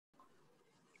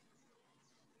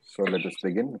So let us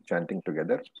begin chanting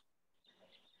together.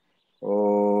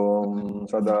 Om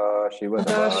Sada Shiva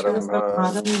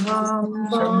Samarambha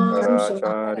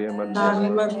Shankaracharya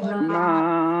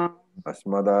Madhyamam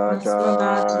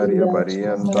Asmadacharya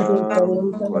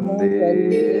Paryantam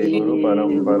Vande Guru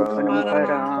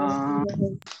Paramparam.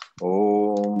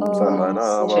 Om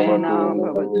Sahana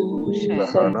Bhavatu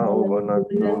Sahana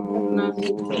Bhunaktu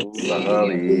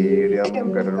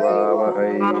Sahaviryam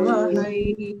Karvavahai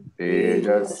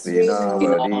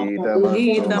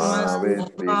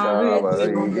Tejasvinavaditamastu ma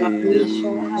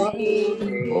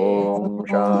Vidvishavahai. Om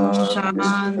Shanti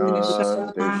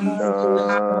Shanti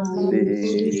Shanti.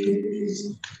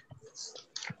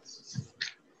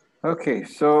 Okay,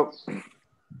 so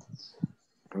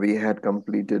we had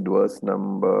completed verse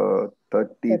number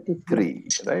 33,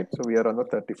 right? So we are on the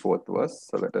 34th verse.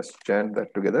 So let us chant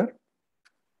that together.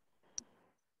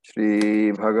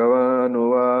 Shri Bhagavan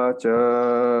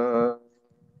Uvacha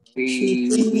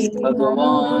Shri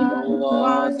Bhagavan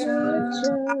Uvacha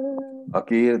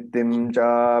Akirtim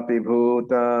chapi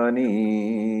bhutani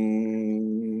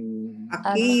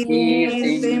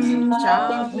Akirtim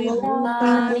chapi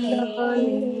bhutani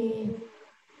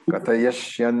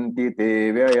Kathayashyanti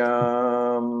te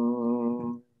vyayam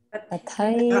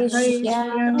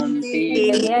Kathayashyanti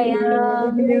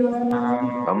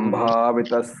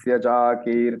Ambhavitasya cha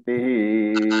kirtihi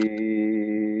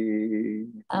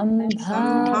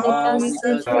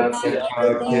Ambhavitasya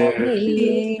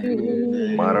kirtihi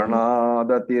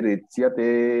Maranadati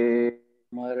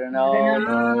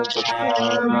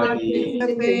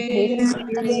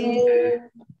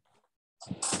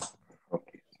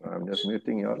Okay, so I'm just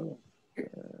muting you all.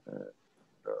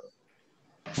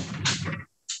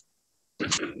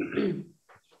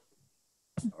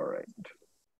 All right.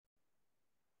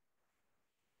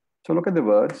 So look at the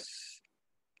words.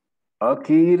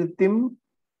 Akirtim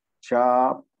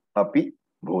cha api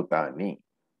bhutani.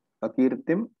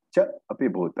 Akirtim cha api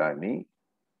bhutani.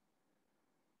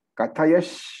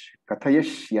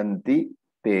 Kathayashyanti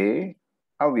te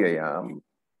avyayam.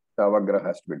 The avagra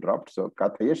has to be dropped. So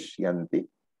kathayashyanti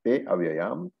te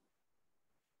avyayam.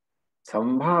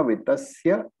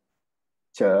 Sambhavitasya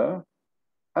cha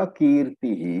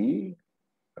akirtihi.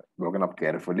 Broken up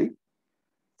carefully.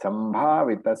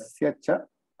 Sambhavitasya cha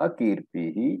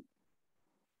akirtihi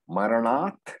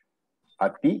maranat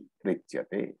ati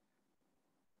richyate.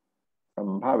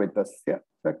 Sambhavitasya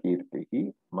cha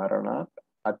kirtihi maranat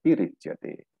ati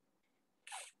richyate.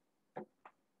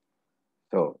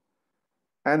 So,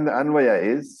 and the Anvaya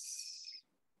is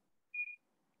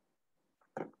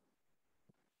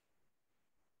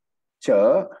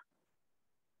cha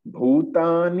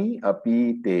bhutani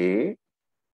apite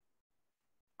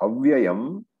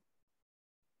avyayam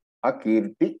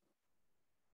akirti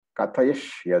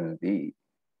kathayashyanti.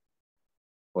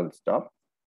 Full stop.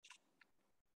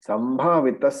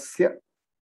 Sambhavitasya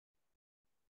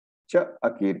cha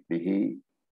akirtihi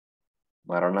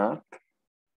maranat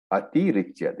ati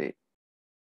richyate.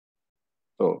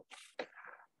 So,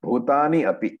 bhutani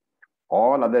api,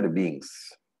 all other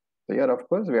beings. So here, of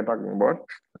course, we are talking about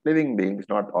living beings,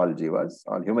 not all jivas,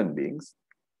 all human beings.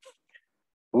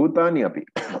 Bhutani api,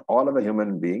 all of the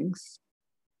human beings.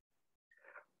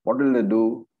 What will they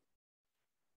do?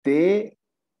 Te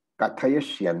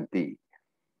kathayashyanti.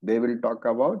 They will talk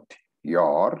about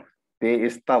your. Te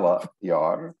is tava,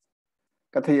 your.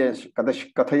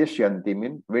 Kathayashyanti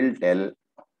means will tell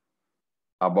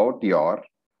about your.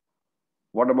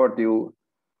 What about you?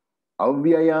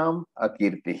 Avyayam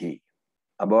akirtihi.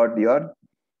 About your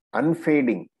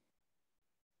unfading.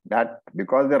 That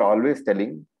because they're always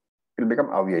telling, it will become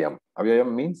avyayam.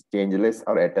 Avyayam means changeless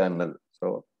or eternal.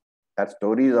 So that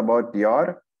story is about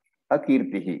your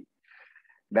akirtihi.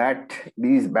 That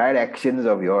these bad actions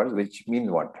of yours, which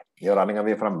means what? You're running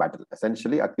away from battle.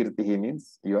 Essentially, akirtihi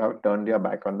means you have turned your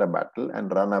back on the battle and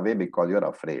run away because you're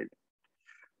afraid.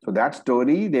 So that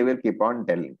story they will keep on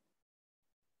telling.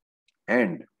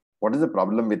 And what is the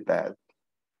problem with that?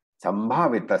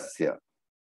 Sambhavitasya.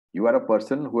 You are a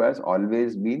person who has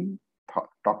always been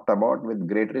talked about with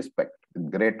great respect, with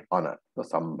great honor. So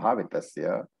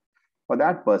sambhavitasya. For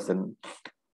that person,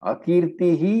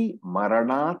 akirtihi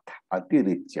maranat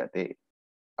atirichyate.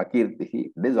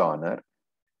 Akirtihi, dishonor.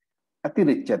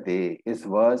 Atirichyate is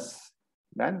worse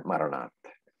than maranat,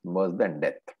 worse than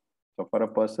death. So for a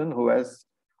person who has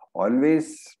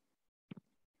always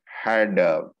had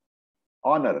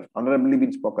honorably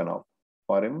been spoken of,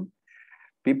 for him,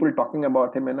 people talking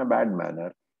about him in a bad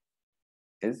manner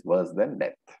is worse than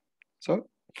death. So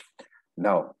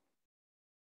now,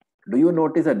 do you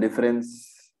notice a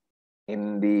difference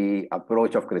in the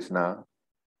approach of Krishna?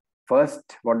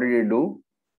 First, what did he do?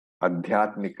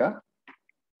 Adhyatmika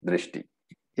Drishti.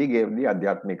 He gave the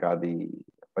Adhyatmika, the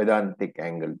Vedantic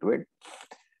angle to it.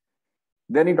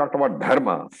 Then he talked about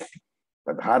Dharma,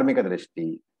 the Dharmika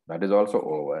Drishti. That is also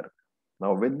over.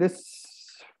 Now with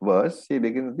this verse, he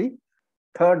begins the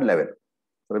third level.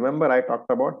 Remember, I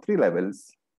talked about three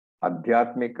levels: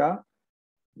 Adhyatmika,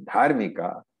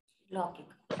 Dharmika,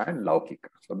 and Laukika.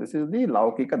 So this is the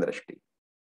Laukika Drishti.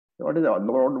 What is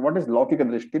Laukika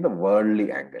Drishti? The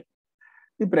worldly angle,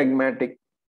 the pragmatic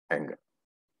angle,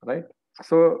 right?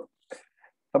 So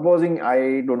supposing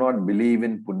I do not believe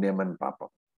in Punyam and Papam.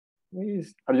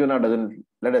 Arjuna doesn't,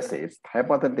 let us say, it's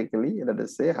hypothetically, let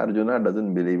us say Arjuna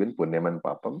doesn't believe in Punyam and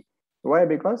Papam. Why?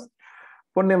 Because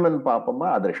Punyam and Papam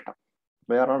are adrishtam.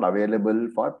 They are not available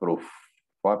for proof,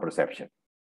 for perception.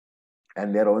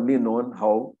 And they are only known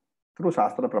how? Through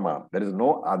Shastra Pramana. There is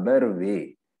no other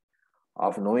way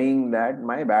of knowing that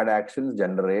my bad actions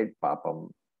generate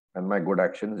Papam and my good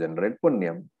actions generate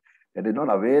Punyam. It is not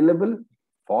available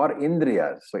for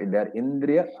Indriyas. So they are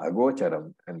Indriya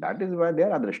Agocharam, and that is why they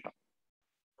are adrishtam.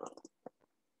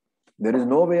 There is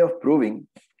no way of proving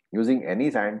using any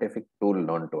scientific tool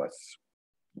known to us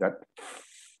that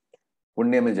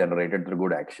Punyam is generated through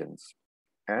good actions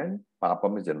and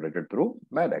Papam is generated through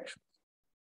bad actions.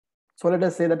 So let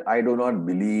us say that I do not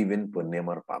believe in Punyam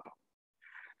or Papam,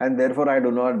 and therefore I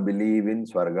do not believe in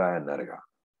Swarga and Narga.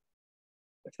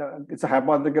 It's a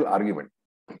hypothetical argument.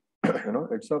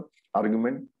 It's an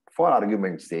argument for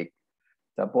argument's sake.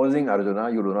 Supposing Arjuna,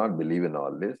 you do not believe in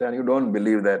all this, and you don't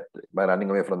believe that by running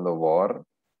away from the war,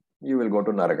 you will go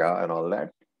to Narga and all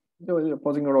that. So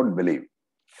supposing you don't believe,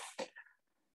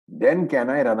 then can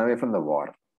I run away from the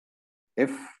war?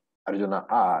 If Arjuna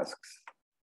asks,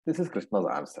 this is Krishna's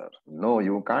answer. No,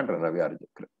 you can't run away,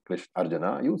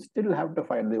 Arjuna. You still have to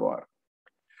fight the war.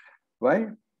 Why?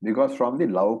 Because from the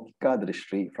Laukika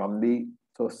Drishti, from the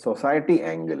society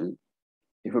angle,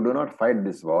 if you do not fight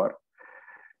this war,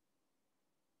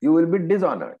 you will be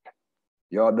dishonored.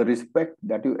 The respect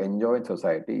that you enjoy in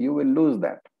society, you will lose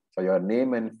that. So your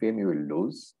name and fame you will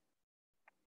lose.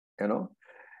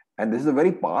 And this is a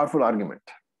very powerful argument.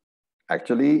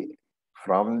 Actually,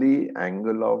 from the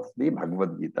angle of the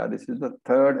Bhagavad Gita, this is the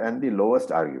third and the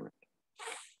lowest argument.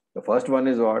 The first one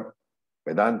is what?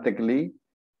 Vedantically,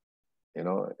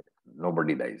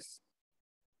 nobody dies.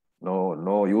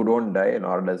 No, you don't die,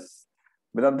 nor does.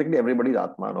 Vedantically, everybody is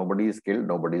Atma, nobody is killed,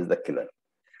 nobody is the killer.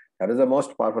 That is the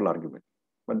most powerful argument.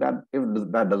 But that if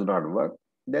that does not work,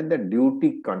 then the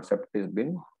duty concept is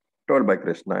being told by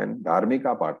Krishna and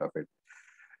Dharmika part of it.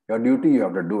 Your duty you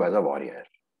have to do as a warrior,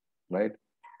 right?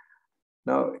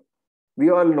 Now,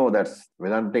 we all know that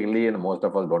Vedantically, and most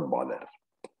of us don't bother.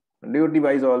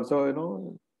 Duty-wise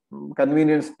also,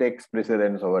 convenience takes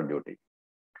precedence over duty.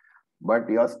 But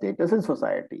your status in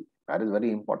society, that is very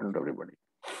important to everybody.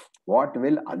 What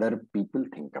will other people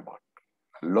think about?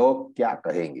 Log kya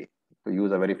kahenge? To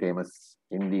use a very famous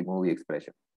Hindi movie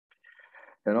expression.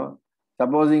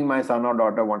 Supposing my son or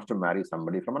daughter wants to marry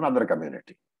somebody from another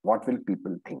community, what will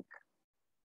people think?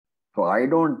 So I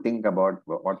don't think about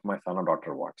what my son or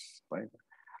daughter wants, right?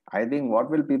 I think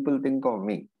what will people think of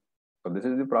me? So this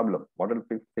is the problem. What will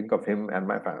people think of him and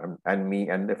my family and me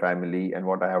and the family and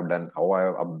what I have done, how I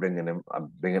have upbringing him,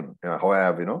 how I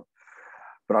have,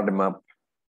 brought him up.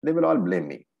 They will all blame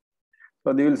me.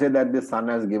 So they will say that this son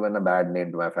has given a bad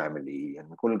name to my family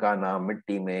and kul ka naam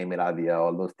mitti mein mila diya,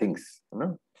 all those things.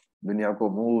 Dunya ko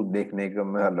muh dekhne ke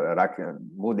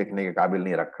kabil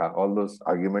nahi rakha. All those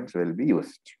arguments will be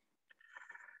used.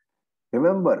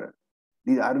 Remember,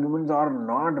 these arguments are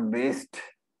not based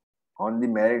on the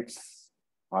merits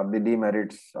or the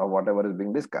demerits of whatever is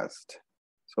being discussed.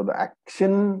 So the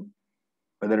action,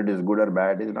 whether it is good or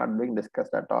bad, is not being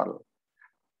discussed at all.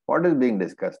 What is being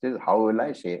discussed is how will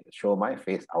I show my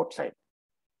face outside?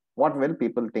 What will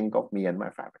people think of me and my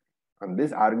family? And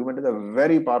this argument is a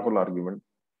very powerful argument,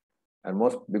 and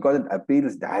because it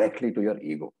appeals directly to your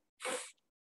ego.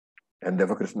 And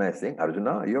therefore Krishna is saying,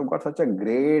 Arjuna, you have got such a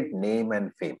great name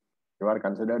and fame. You are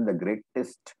considered the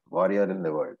greatest warrior in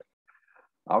the world.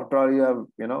 After all, you have,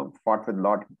 fought with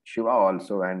Lord Shiva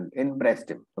also and impressed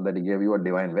him so that he gave you a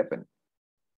divine weapon.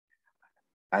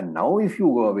 And now if you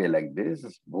go away like this,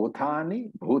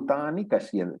 bhutani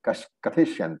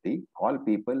kathishyanti, all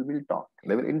people will talk.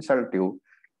 They will insult you,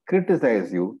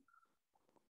 criticize you,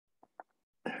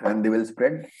 and they will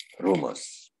spread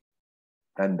rumors.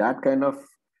 And that kind of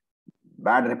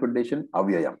bad reputation,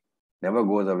 avyayam, never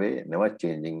goes away, never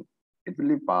changing. It will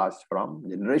be passed from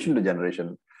generation to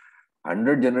generation.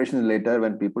 100 generations later,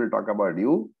 when people talk about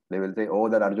you, they will say, oh,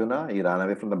 that Arjuna, he ran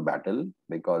away from the battle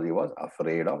because he was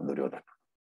afraid of Duryodhana.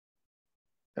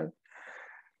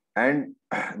 And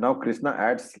now Krishna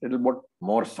adds a little bit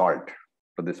more salt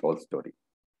to this whole story.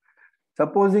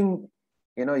 Supposing,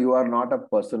 you are not a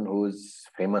person who is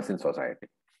famous in society,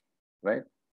 right?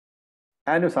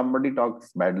 And if somebody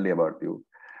talks badly about you,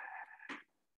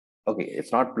 okay,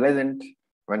 it's not pleasant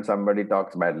when somebody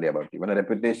talks badly about you. When a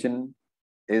reputation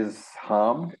is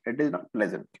harmed, it is not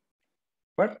pleasant.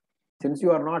 But since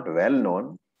you are not well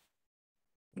known,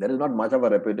 there is not much of a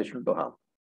reputation to harm.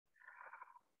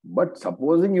 But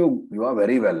supposing you are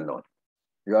very well known,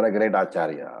 you are a great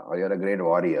Acharya, or you are a great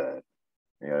warrior,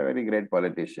 you are a very great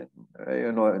politician,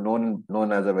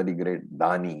 known as a very great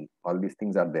Dani, all these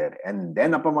things are there. And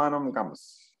then apamanam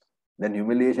comes, then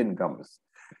humiliation comes.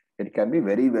 It can be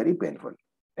very, very painful,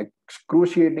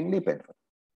 excruciatingly painful.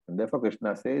 And therefore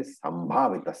Krishna says,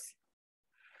 Sambhavitasya.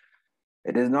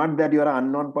 It is not that you are an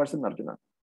unknown person, Arjuna.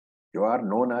 You are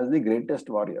known as the greatest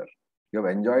warrior. You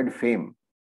have enjoyed fame.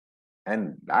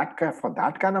 And for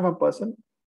that kind of a person,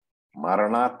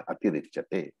 maranat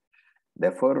atirichyate.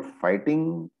 Therefore,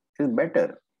 fighting is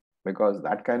better, because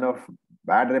that kind of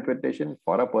bad reputation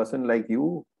for a person like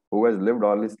you who has lived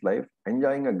all his life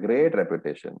enjoying a great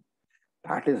reputation,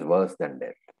 that is worse than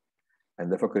death. And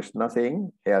therefore Krishna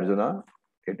saying, hey Arjuna,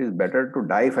 it is better to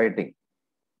die fighting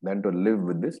than to live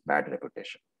with this bad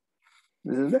reputation.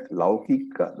 This is the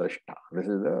laukika drishta. This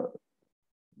is the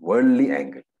worldly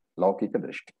angle, laukika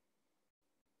drishta.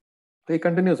 So he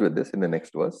continues with this in the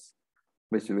next verse,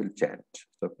 which we will chant.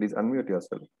 So please unmute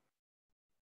yourself.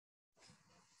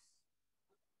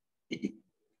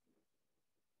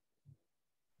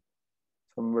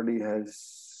 Somebody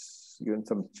has given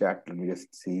some chat. Let me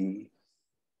just see.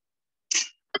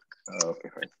 Okay,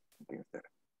 fine. Something is there.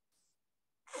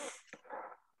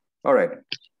 All right.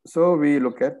 So we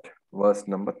look at verse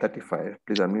number 35.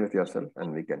 Please unmute yourself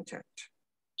and we can chant.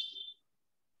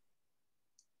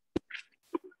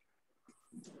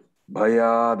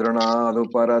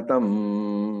 Bhayadranaduparatam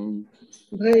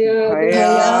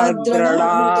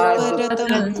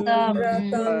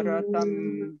भयाद्रणादुपरतं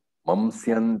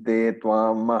mamsyante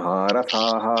tvam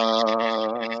maharathaha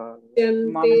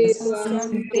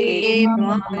मंस्यन्ते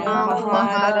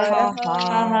महारथाः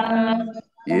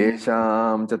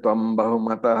yesham cha tvam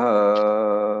bahumatah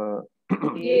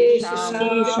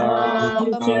येषां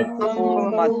च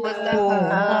बहुमतो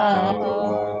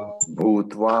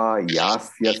bhutva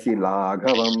yasyasi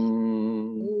laghavam.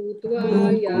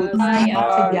 भूत्वा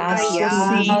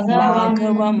यास्यसि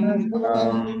लाघवम्.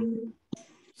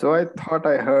 So I thought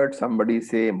I heard somebody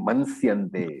say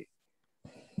mansyante.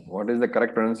 What is the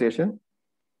correct pronunciation?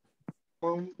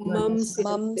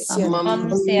 Mamsyante.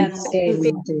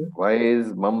 Why is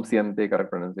mamsyante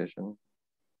correct pronunciation?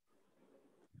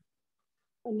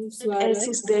 Else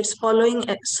is there, it's following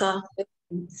sa.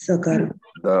 The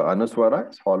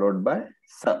anuswara is followed by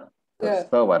sa. The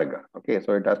sa varga. Okay,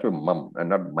 so it has to be mam and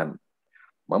not man.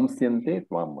 Mamsyante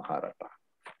tvam maharata.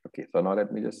 Okay, so now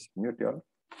let me just mute you all.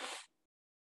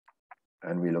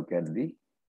 And we look at the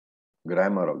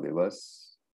grammar of the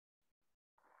verse.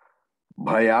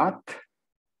 Bhayat.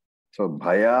 So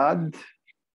bhayad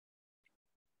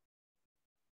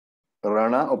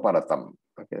rana uparatam.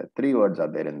 Okay, 3 words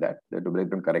are there in that. You have to break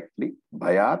them correctly.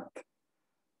 Bhayat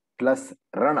plus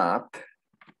ranat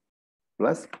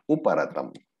plus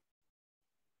uparatam.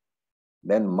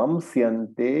 Then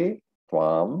mamsyante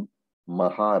tvam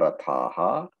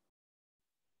maharathaha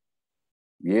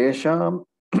yesham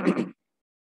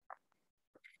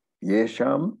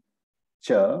yesham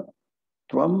cha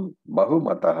tvam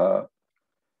bahumatah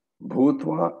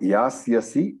bhutva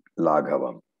yasyasi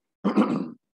laghavam.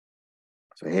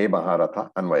 So he maharatha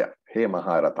anvaya. He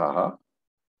maharathaha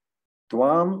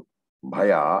tvam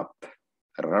bhayat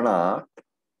ranat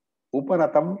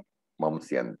uparatam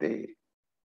mamsyante.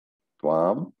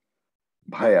 Tvam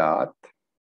bhayat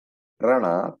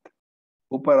ranat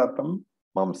uparatam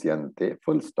mamsyante.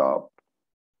 Full stop.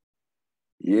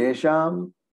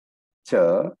 Yesham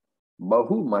cha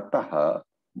bahumatah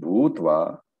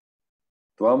bhutva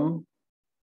tvam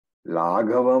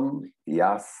laghavam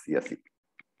yasyasi.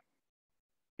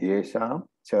 Yesham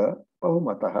cha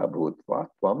bahumatah bhutva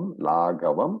tvam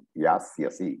laghavam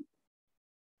yasyasi.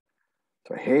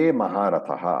 So he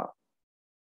maharathaha.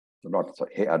 So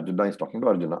hey Arjuna is talking to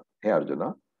Arjuna. Hey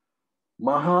Arjuna,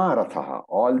 maharathaha,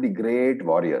 all the great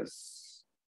warriors.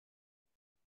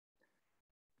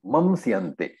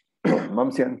 Mamsyante.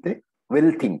 Mamsyante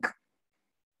will think.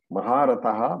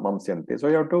 Maharathaha mamsyante. So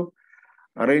you have to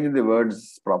arrange the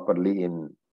words properly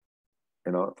in,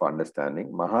 for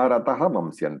understanding. Maharathaha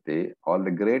mamsyante, all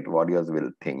the great warriors will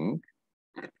think.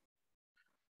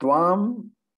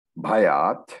 Tvam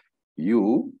bhayat,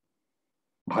 you,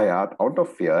 bhayat, out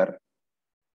of fear.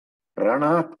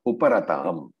 Ranat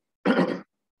Uparatam.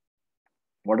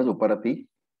 What is Uparati?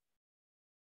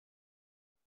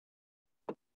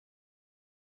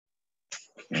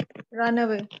 Run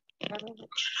away.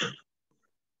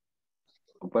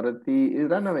 Uparati is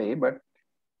run away, but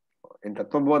in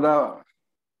Tattvabodha,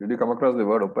 did you come across the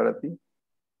word Uparati?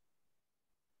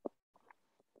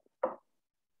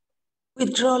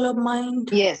 Withdrawal of mind.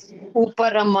 Yes.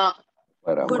 Uparama.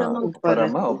 Uparama,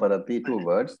 Uparati. Uparati, two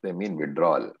words, they mean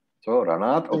withdrawal. So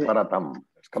Ranat Uparatam,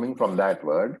 it's coming from that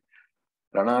word.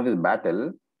 Ranat is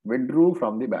battle, withdrew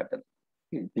from the battle.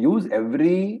 Use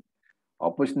every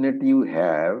opportunity you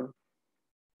have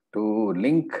to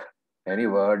link any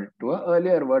word to an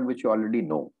earlier word which you already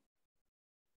know.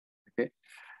 Okay,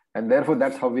 and therefore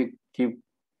that's how we keep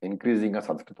increasing our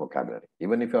Sanskrit vocabulary.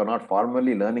 Even if you are not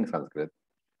formally learning Sanskrit,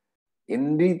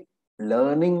 in the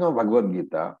learning of Bhagavad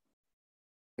Gita,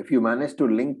 if you manage to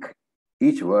link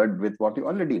each word with what you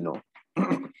already know,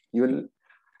 it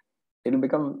will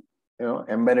become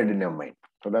embedded in your mind.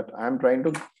 So that I am trying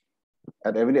to,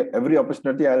 at every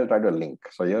opportunity, I will try to link.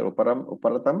 So here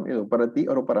Uparatam is Uparati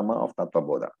or Uparama of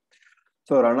Tattvabodha.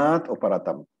 So Ranat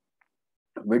Uparatam,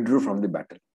 withdrew from the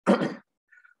battle.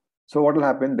 So what will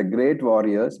happen? The great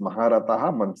warriors,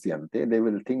 Maharataha Mansyante, they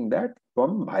will think that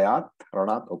Tvam Bhayat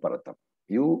Ranat Uparatam.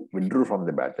 You withdrew from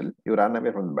the battle, you ran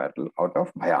away from the battle out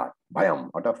of Bhayat, Bhayam,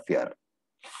 out of fear.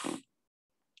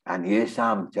 And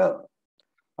Yesham Cha,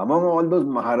 among all those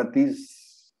Maharatis,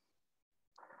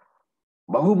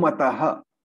 Bahumataha,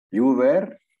 you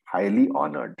were highly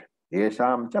honored.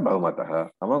 Yesham Cha Bahumataha,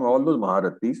 among all those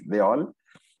Maharatis, they all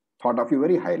thought of you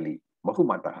very highly.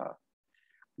 Bahumataha.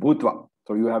 Bhutva.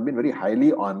 So you have been very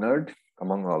highly honored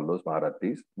among all those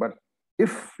Maharatis. But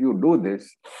if you do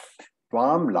this,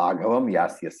 Tvam Laghavam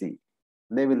Yasyasi,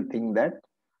 they will think that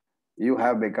you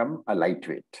have become a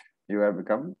lightweight. You have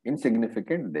become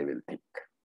insignificant, they will think.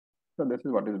 So this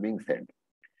is what is being said.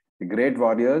 The great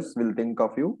warriors will think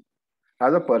of you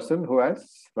as a person who has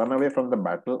run away from the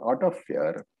battle out of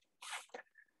fear.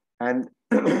 And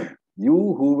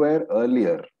you who were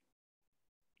earlier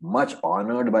much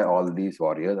honored by all these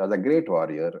warriors as a great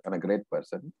warrior and a great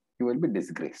person, you will be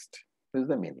disgraced. This is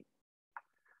the meaning.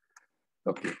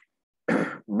 Okay.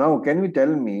 Now, can you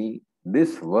tell me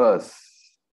this verse?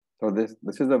 So this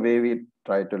is the way we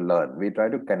try to learn. We try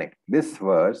to connect. This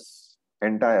verse,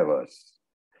 entire verse,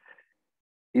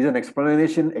 is an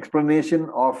explanation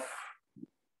of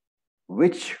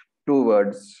which two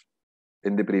words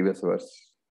in the previous verse?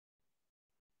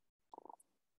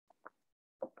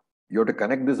 You have to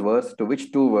connect this verse to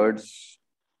which two words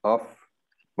of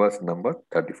verse number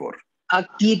 34?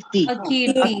 Akirti.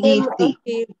 Akirti.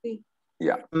 Akirti.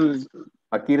 Yeah.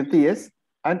 Akirti is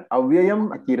and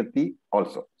Avyayam Akirti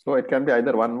also. So it can be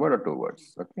either one word or two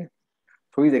words. Okay.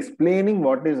 So he's explaining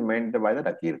what is meant by that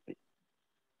Akirti.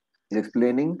 He's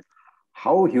explaining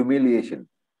how humiliation,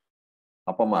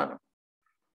 Apamana,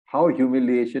 how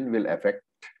humiliation will affect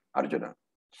Arjuna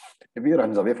if he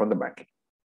runs away from the battle.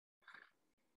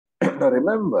 Now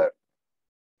remember,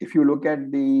 if you look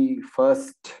at the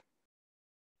first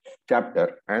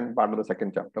chapter and part of the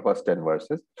second chapter, first 10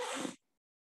 verses,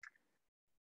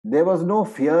 there was no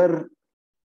fear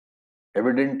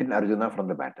evident in Arjuna from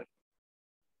the battle.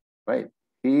 Right?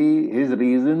 His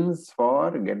reasons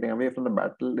for getting away from the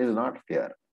battle is not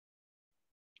fear,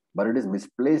 but it is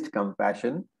misplaced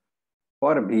compassion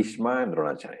for Bhishma and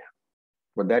Dronacharya.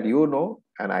 But that you know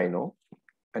and I know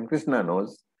and Krishna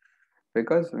knows,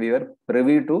 because we were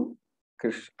privy to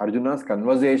Arjuna's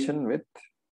conversation with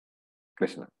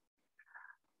Krishna.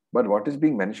 But what is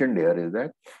being mentioned here is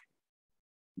that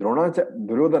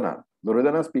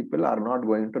Duryodhana's people are not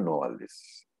going to know all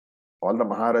this. All the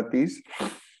Maharathis,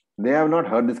 they have not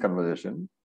heard this conversation,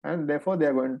 and therefore they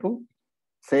are going to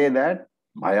say that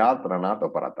Bhayat Ranat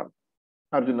Uparatam.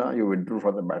 Arjuna, you withdrew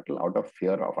from the battle out of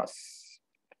fear of us.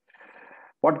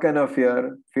 What kind of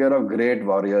fear? Fear of great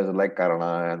warriors like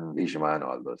Karna and Bhishma and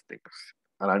all those things.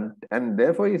 And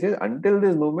therefore he says, until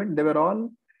this moment, they were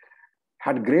all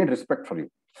had great respect for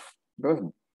you. Because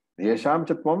Yesham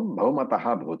Chatvam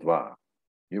Bhaumataha Bhutva.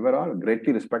 You were all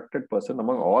greatly respected person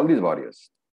among all these warriors.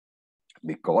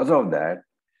 Because of that,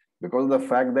 because of the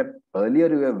fact that earlier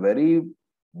you were very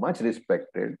much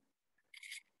respected,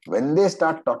 when they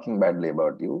start talking badly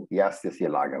about you, Yasyasya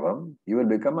Lagavam, you will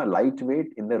become a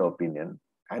lightweight in their opinion,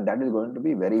 and that is going to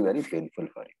be very, very painful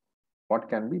for you. What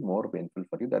can be more painful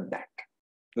for you than that?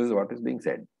 This is what is being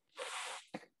said.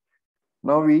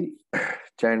 Now we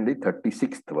chant the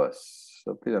 36th verse.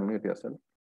 So please unmute yourself.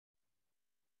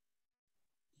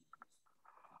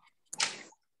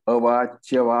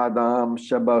 Avachyavadam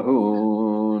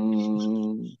shabahun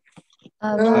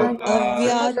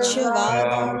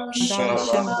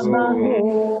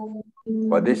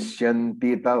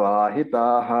vadishyanti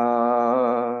tavahitaah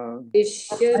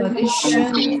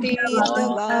Vishyanti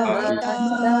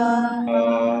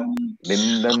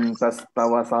nindantas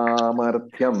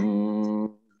samarthyam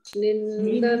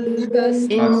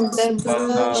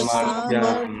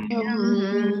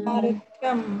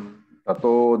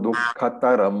tato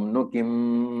dukkhataram nu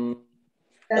kim.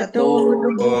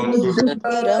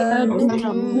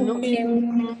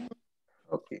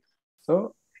 Okay,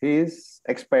 so he is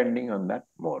expanding on that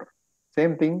more.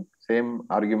 Same thing, same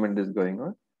argument is going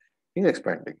on. He is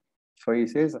expanding. So he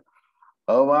says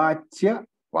avachya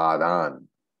vadan.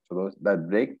 So those that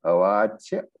break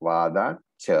avachya vadan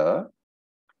cha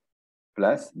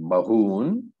plus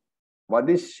bahun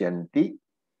vadishyanti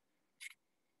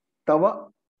tava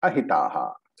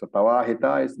ahitaha. So tava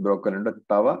ahita is broken into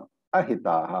tava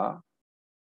ahitaha,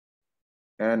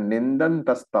 and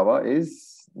nindantastava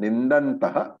is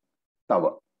nindantaha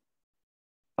tava.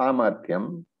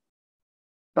 Samarthyam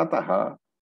tataha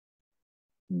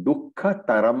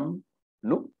dukkataram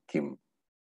nu kim.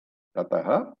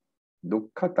 Tataha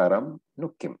dukkataram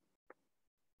nu kim.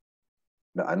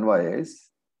 The anvaya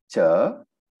is cha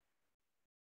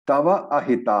tava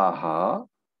ahitaha,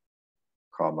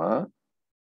 comma,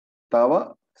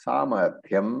 tava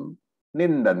samarthyam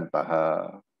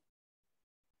nindantaha.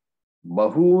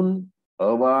 Bahun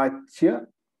avachya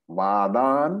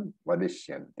vadan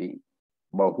vadishyanti.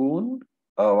 Bahun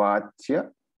avachya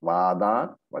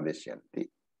vadan vadishyanti.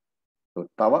 So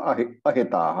tava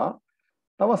ahitaha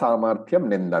tava samarthyam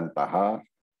nindantaha.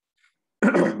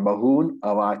 Bahun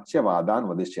avachya vadan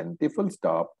vadishyanti, full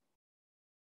stop.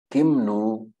 Kim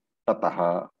nu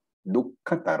tataha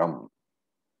dukkataram.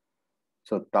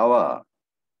 So tava,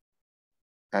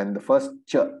 and the first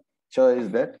cha is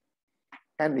that,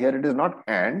 and here it is not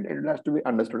and, it has to be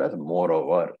understood as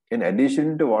moreover, in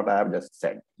addition to what I have just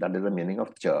said. That is the meaning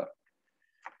of cha.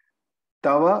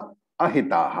 Tava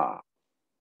ahitaha.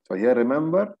 So here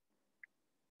remember,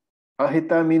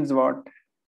 ahita means what?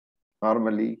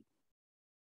 Normally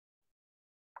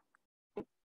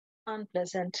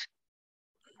unpleasant.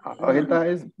 ahita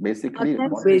is basically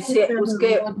what?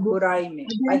 उसके बुराई में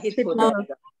अहित हो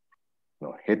जाएगा.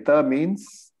 No, hita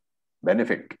means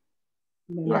benefit.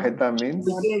 Ahita means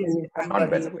not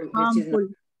benefit. Harmful.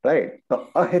 Right. So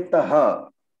ahitaha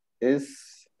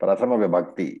is prathama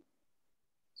vibhakti.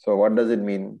 So what does it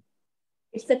mean?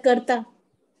 It's the karta.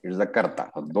 It's the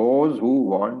karta. So those who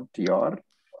want your,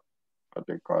 what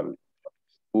they call,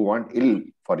 who want ill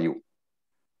for you.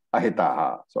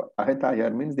 Ahitaha. So ahita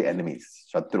here means the enemies,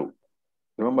 shatru.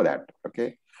 Remember that.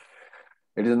 Okay.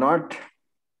 It is not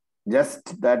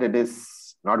just that it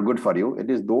is not good for you. It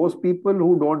is those people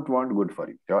who don't want good for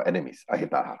you, your enemies.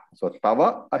 Ahitaha. So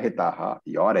tava ahitaha,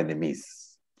 your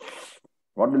enemies.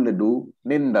 What will they do?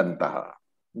 Nindantaha.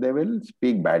 They will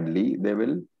speak badly. They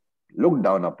will look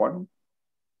down upon.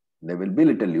 They will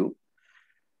belittle you.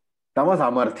 Tava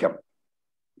samarthyam.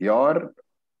 Your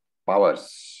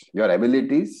powers, your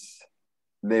abilities,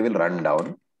 they will run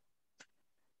down.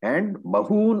 And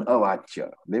bahun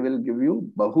avachya. They will give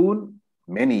you bahun,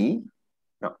 many.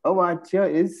 Now,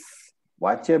 avachya is,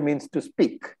 vachya means to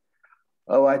speak.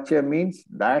 Avachya means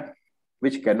that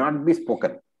which cannot be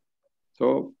spoken.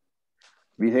 So,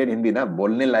 we say in Hindi, na,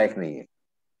 bolne layak nahi hai.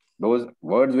 Those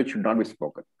words which should not be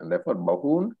spoken. And therefore,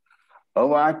 bahun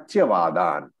avachya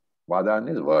vadan. Vadan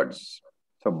is words.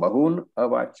 So, bahun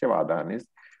avachya vadan is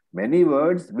many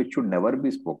words which should never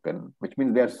be spoken, which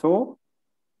means they are so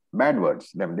bad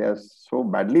words. They are so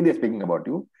badly they are speaking about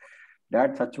you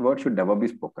that such words should never be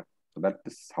spoken. So that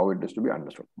is how it is to be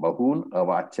understood. Bahun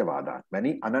avachya vadan.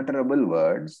 Many unutterable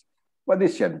words,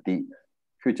 vadishyanti,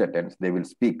 future tense, they will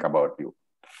speak about you.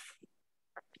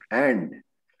 And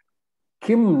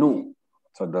kim nu.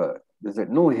 So the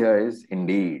nu here is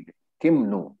indeed. Kim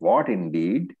nu. What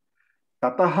indeed?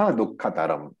 Tataha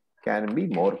dukkataram can be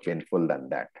more painful than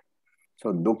that.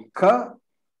 So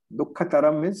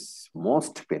dukkataram is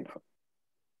most painful.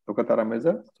 Dukkataram is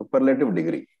a superlative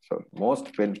degree. So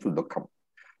most painful dukkham.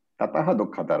 Tataha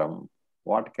dukkataram.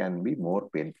 What can be more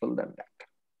painful than that?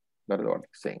 That is what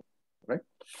he's saying. Right?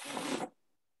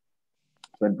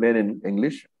 So in plain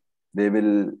English, they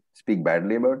will speak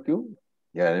badly about you.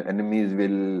 Your enemies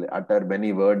will utter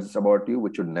many words about you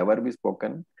which should never be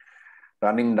spoken,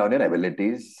 running down your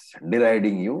abilities,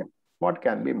 deriding you. What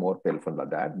can be more painful than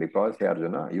that? Because, hey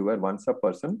Arjuna, you were once a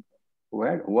person who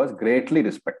was greatly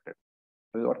respected.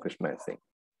 This is what Krishna is saying.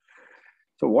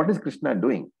 So what is Krishna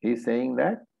doing? He is saying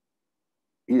that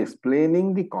he is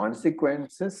explaining the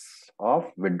consequences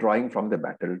of withdrawing from the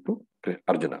battle to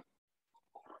Arjuna.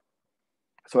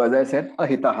 So as I said,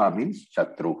 ahitaha means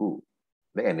shatruhu,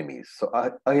 the enemies. So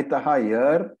ahitaha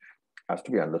here has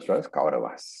to be understood as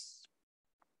Kauravas.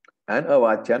 And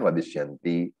avachyan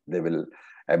vadishyanti, they will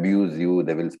abuse you,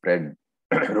 they will spread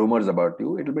rumors about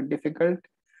you. It will be difficult.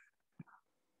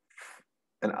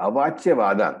 And avachya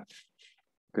vadan,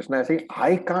 Krishna is saying,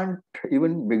 I can't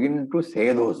even begin to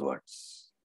say those words.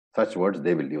 Such words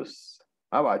they will use.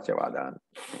 Avachya vadan.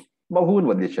 Bahun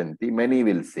vadishyanti, many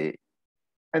will say.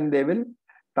 And they will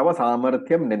tava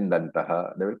samarthyam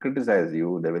nindantaha. They will criticize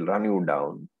you, they will run you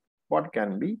down. What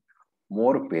can be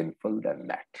more painful than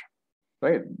that?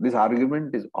 Right? This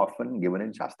argument is often given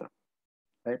in Shastra.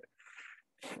 Right?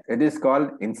 It is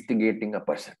called instigating a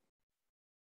person.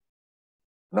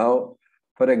 Now,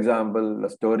 for example, the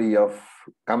story of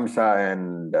Kamsa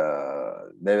and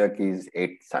Devaki's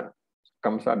eighth son.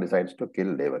 Kamsa decides to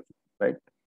kill Devaki. Right?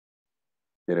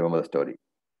 You remember the story.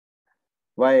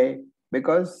 Why?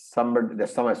 Because some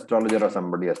astrologer or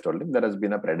somebody has told him there has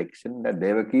been a prediction that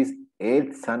Devaki's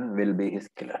eighth son will be his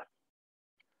killer.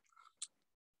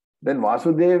 Then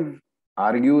Vasudev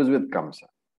argues with Kamsa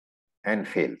and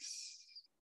fails.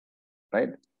 Right?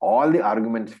 All the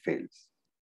arguments fails.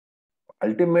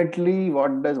 Ultimately,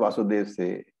 what does Vasudev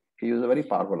say? He uses a very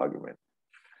powerful argument.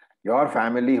 Your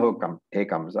family, hey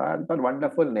Kamsa, has got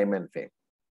wonderful name and fame.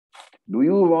 Do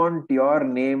you want your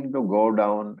name to go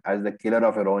down as the killer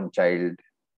of your own child,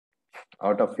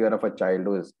 out of fear of a child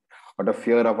who is, out of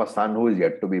fear of a son who is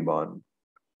yet to be born?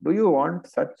 Do you want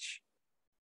such,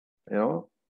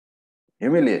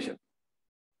 humiliation?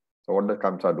 So what does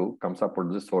Kamsa do? Kamsa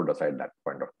puts his sword aside that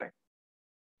point of time.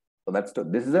 So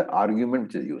this is an argument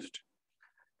which is used.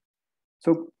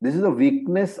 So this is a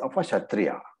weakness of a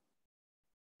Kshatriya,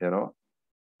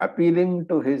 appealing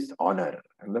to his honor.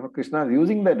 And therefore Krishna is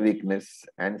using that weakness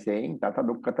and saying, Tata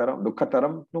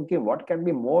dukkataram. Okay, what can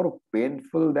be more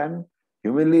painful than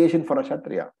humiliation for a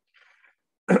Kshatriya?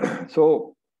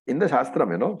 So in the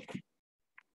Shastram,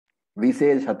 we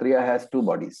say Kshatriya has two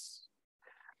bodies.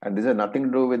 And this has nothing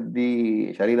to do with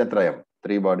the Shariratrayam,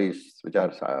 three bodies which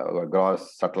are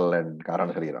gross, subtle and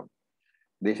Karana Shariram.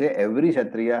 They say every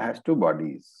Kshatriya has two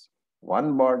bodies.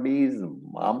 One body is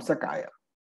Mamsakaya,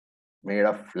 made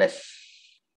of flesh.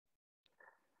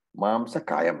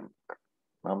 Mamsakaryam,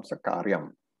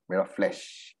 made of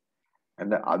flesh.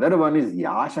 And the other one is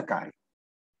Yashakari.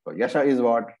 So Yasha is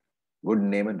what? Good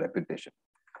name and reputation.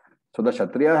 So the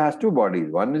Kshatriya has two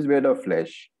bodies. One is made of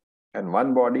flesh and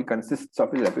one body consists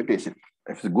of his reputation,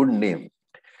 his good name.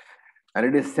 And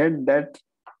it is said that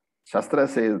Shastra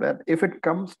says that if it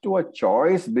comes to a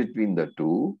choice between the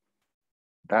two,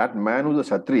 that man who's a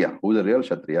Kshatriya, who's a real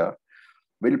Kshatriya,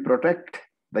 will protect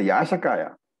the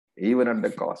Yashakaya even at the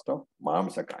cost of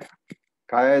Mamsakaya.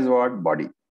 Kaya is what? Body.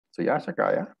 So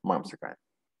Yashakaya, Mamsakaya.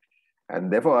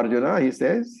 And therefore Arjuna, he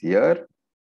says here,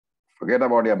 forget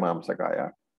about your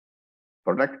Mamsakaya,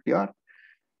 protect your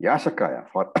Yashakaya.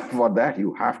 For that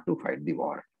you have to fight the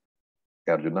war.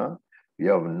 Arjuna,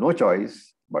 you have no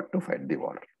choice but to fight the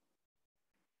war.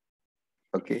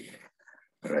 Okay,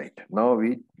 right. Now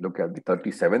we look at the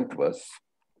 37th verse,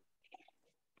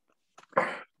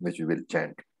 which we will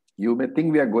chant. You may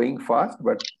think we are going fast,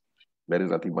 but there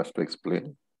is nothing much to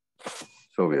explain.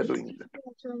 So we are doing that.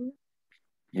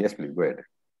 Yes, please, go ahead.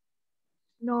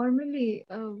 Normally,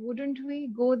 wouldn't we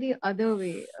go the other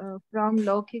way, from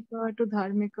Laukika to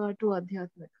Dharmika to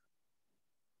Adhyatmika?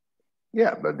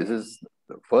 Yeah, but this is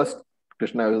the first.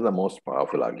 Krishna is the most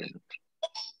powerful argument.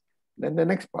 Then the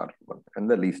next powerful one and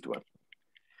the least one.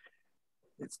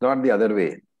 It's not the other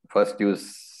way. First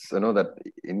use, that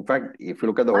in fact, if you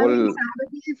look at the whole...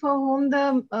 somebody for whom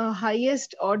the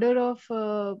highest order of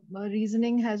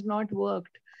reasoning has not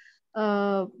worked.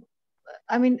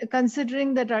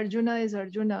 Considering that Arjuna is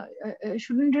Arjuna,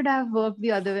 shouldn't it have worked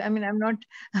the other way? I'm not...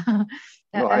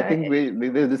 No, I think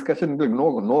this discussion will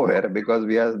go nowhere because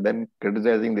we are then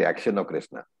criticizing the action of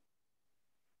Krishna.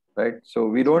 Right? So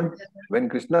we don't, when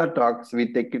Krishna talks,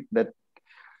 we take it that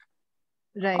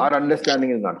our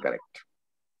understanding is not correct.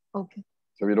 Okay.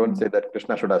 So we don't say that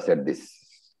Krishna should have said this.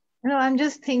 No, I'm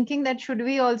just thinking that should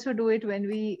we also do it when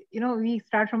we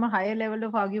start from a higher level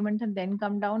of argument and then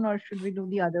come down, or should we do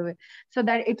the other way? So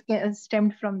that it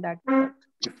stemmed from that.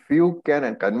 If you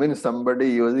can convince somebody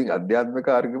using Adhyatmika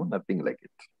argument, nothing like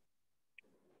it.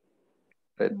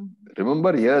 Right?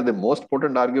 Remember here, the most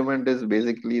potent argument is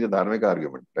basically the Dharmika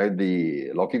argument, right? The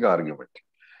Laukika argument.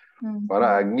 For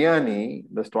a Ajnani,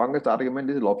 the strongest argument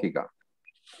is Laukika.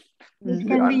 It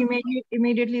can be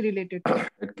immediately related to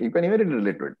it. You can immediately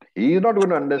relate to it. He is not going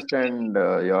to understand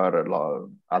your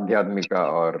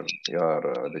Adhyatmika or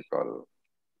your, they call,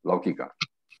 Laukika.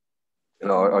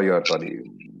 Or your,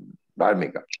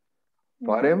 Dharmika.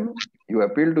 For him, you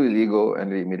appeal to his ego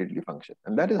and he immediately function.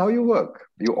 And that is how you work.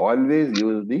 You always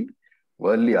use the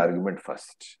worldly argument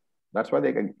first. That's why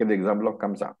they give the example of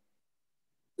Kamsa.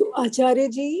 So Acharya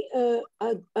ji,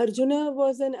 Arjuna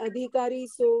was an adhikari,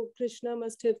 so Krishna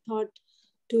must have thought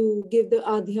to give the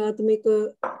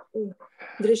adhyatmika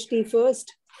drishti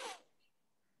first.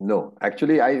 No,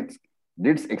 actually I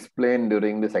did explain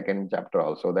during the second chapter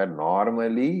also that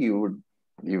normally you would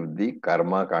give the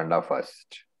karma kanda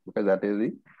first, because that is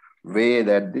the way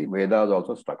that the Veda is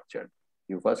also structured.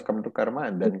 You first come to karma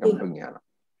and then come to jnana.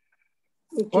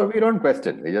 So we don't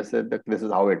question. We just said that this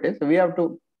is how it is. So we have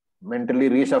to mentally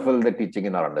reshuffle the teaching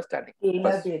in our understanding.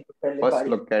 First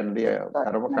look at the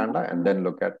karma kanda and then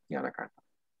look at jnana kanda.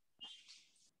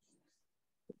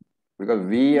 Because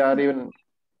we are even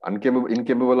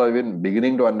incapable of even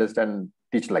beginning to understand,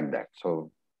 teach like that.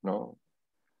 So, no.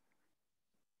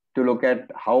 To look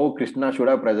at how Krishna should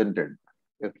have presented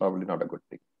is probably not a good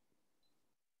thing.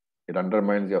 It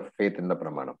undermines your faith in the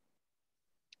pramanam.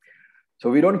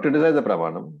 So we don't criticize the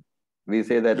pramanam. We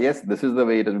say that, yes, this is the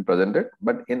way it has been presented.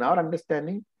 But in our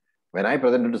understanding, when I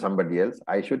present it to somebody else,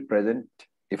 I should present,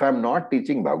 if I'm not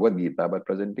teaching Bhagavad Gita, but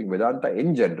presenting Vedanta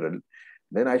in general,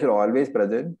 then I should always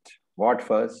present what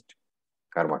first?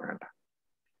 Karma kanda.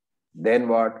 Then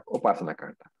what? Upasana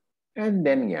kanda. And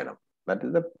then jnanam. That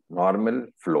is the normal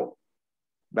flow.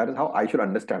 That is how I should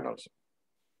understand also.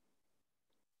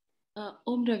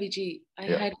 Om Raviji, I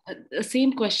had the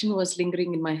same question was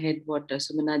lingering in my head, what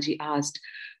Sumanaji asked.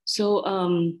 So,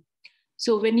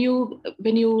 when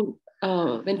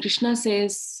Krishna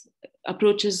says,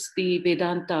 approaches the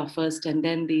Vedanta first and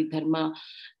then the Dharma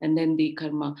and then the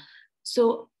Karma.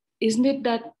 So, isn't it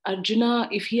that Arjuna,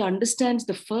 if he understands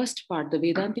the first part, the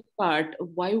Vedantic part,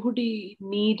 why would he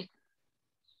need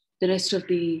the rest of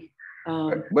the...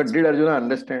 But did Arjuna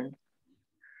understand?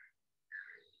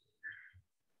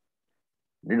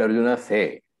 Did Arjuna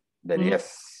say that,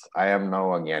 yes, I am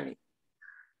now a jnani?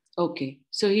 Okay.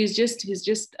 So he's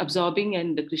just absorbing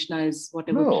and Krishna is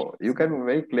whatever. No, you can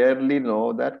very clearly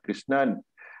know that Krishna,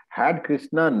 had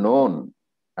Krishna known,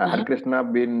 had Krishna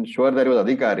been sure that he was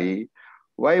adhikari,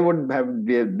 why would have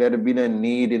there been a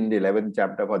need in the 11th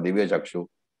chapter for Divya Chakshu?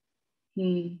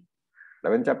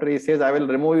 11th chapter, he says, I will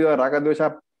remove your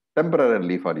Ragadvesha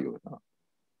temporarily for you.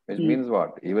 Which means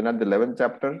what? Even at the 11th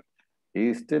chapter, he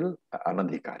is still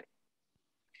anadhikari.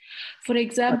 For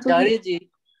example,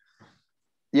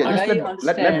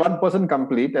 let one person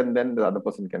complete and then the other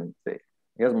person can say.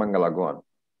 Yes, Mangala, go on.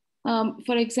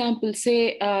 For example,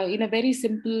 say in a very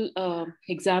simple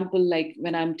example, like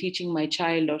when I'm teaching my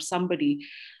child or somebody,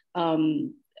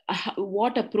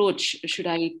 what approach should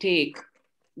I take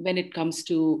when it comes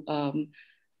to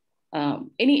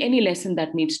any lesson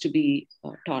that needs to be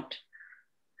taught?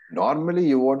 Normally,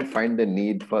 you won't find the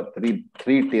need for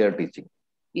three-tier teaching.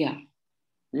 Yeah.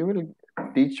 You will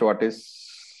teach what is,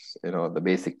 the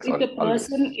basics.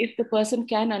 If the person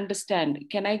can understand,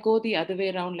 can I go the other way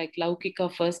around, like Laukika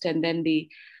first and then the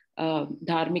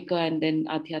Dharmika and then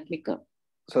Adhyatmika?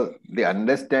 So the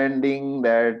understanding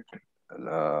that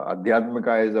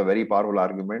Adhyatmika is a very powerful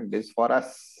argument is for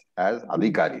us as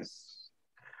adhikaris.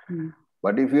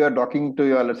 But if you are talking to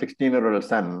your 16-year-old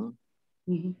son,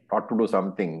 not to do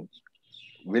something,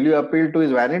 will you appeal to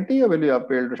his vanity or will you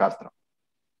appeal to Shastra?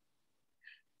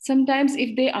 Sometimes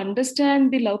if they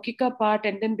understand the Laukika part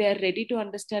and then they are ready to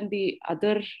understand the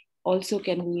other also,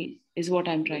 is what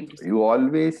I'm trying to say. You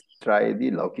always try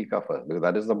the Laukika first, because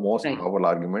that is the most powerful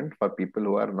argument for people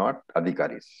who are not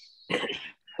adhikaris.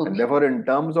 And therefore, in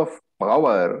terms of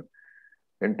power,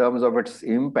 in terms of its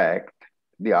impact,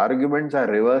 the arguments are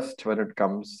reversed when it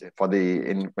comes to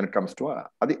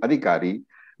adhikari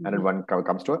and when it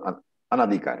comes to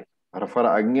anadhikari. For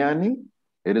ajnani,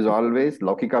 it is always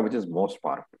Laukika which is most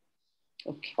powerful.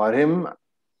 For him,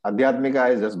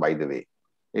 Adhyatmika is just by the way.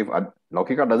 If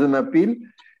Laukika doesn't appeal,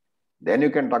 then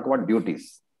you can talk about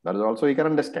duties. That is also you can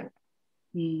understand.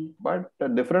 But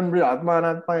different with Atma and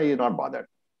Anatma, he is not bothered.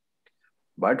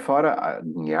 But for a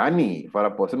jnani, for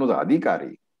a person who is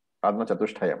adhikari, Atma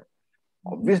Chatushtayam,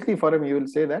 obviously for him you will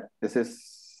say that this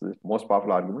is the most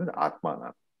powerful argument, Atma and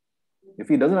Atma. If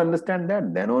he doesn't understand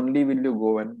that, then only will you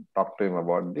go and talk to him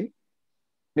about the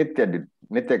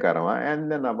Nitya Karma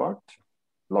and then about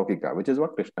Laukika, which is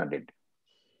what Krishna did.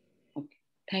 Okay,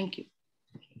 thank you.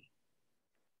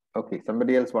 Okay,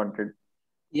 somebody else wanted.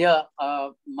 Yeah,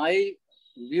 my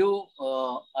view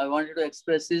I wanted to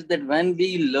express is that when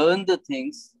we learn the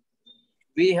things,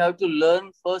 we have to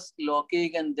learn first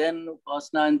Laukik and then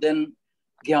Upasana and then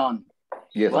Gyan.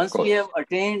 Yes, once we have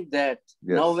attained that,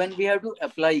 now when we have to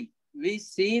apply, we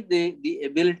see the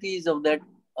abilities of that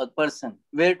a person,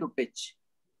 where to pitch.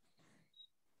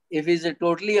 If he's a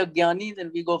totally Agyani,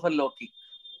 then we go for Loki.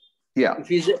 Yeah. If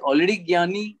he's already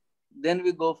Gyani, then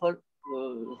we go for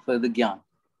the Gyan.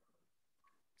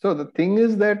 So the thing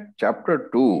is that chapter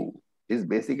 2 is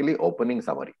basically opening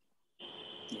summary.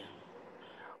 Yeah.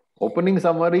 Opening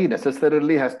summary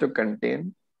necessarily has to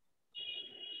contain,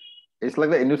 it's like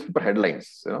the newspaper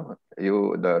headlines,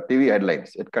 the TV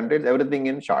headlines. It contains everything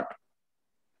in short.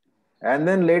 And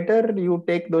then later you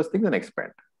take those things and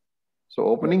expand. So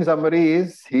opening summary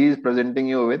is, he is presenting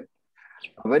you with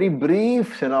a very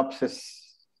brief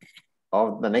synopsis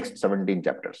of the next 17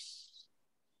 chapters.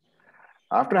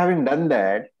 After having done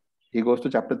that, he goes to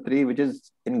chapter 3, which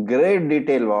is in great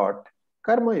detail what?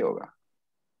 Karma Yoga.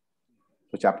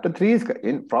 So chapter 3 is,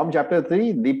 from chapter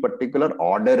 3, the particular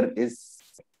order is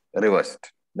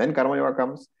reversed. Then Karma Yoga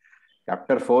comes.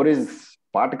 Chapter 4 is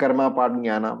part Karma, part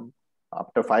Jnanam.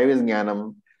 Chapter 5 is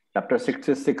Jnanam. Chapter 6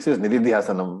 is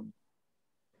Nididhyasanam.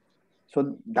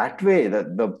 So that way,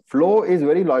 the flow is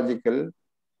very logical,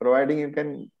 providing you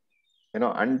can,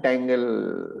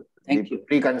 untangle the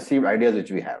preconceived ideas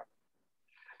which we have.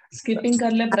 Skipping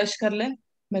कर ले, brush कर ले,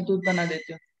 मैं दूध बना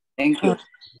देती हूँ. Thank you.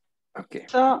 Okay.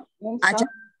 So,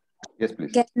 Yes,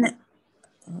 please.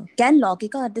 Can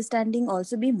Laukika understanding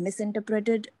also be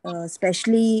misinterpreted,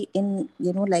 especially in,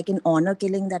 like in honor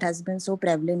killing that has been so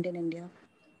prevalent in India?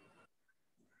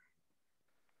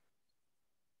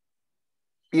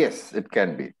 Yes, it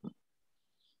can be.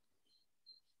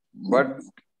 But,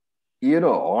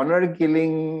 honor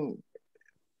killing,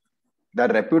 the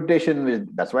reputation,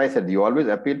 that's why I said you always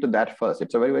appeal to that first.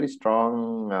 It's a very, very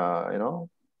strong,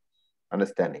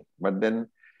 understanding. But then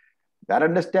that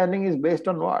understanding is based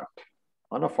on what?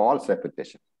 On a false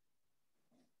reputation.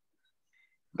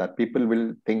 That people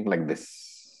will think like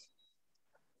this.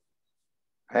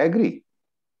 I agree.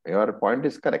 Your point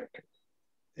is correct.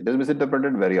 It is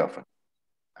misinterpreted very often.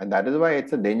 And that is why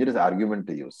it's a dangerous argument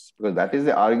to use. Because that is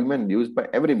the argument used by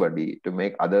everybody to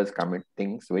make others commit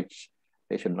things which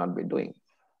they should not be doing.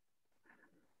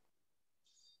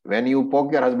 When you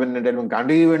poke your husband and tell him, can't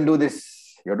you even do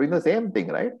this? You're doing the same thing,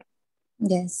 right?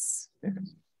 Yes.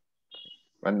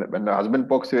 When the husband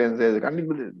pokes you and says, can't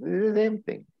you do this? This is the same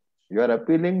thing. You are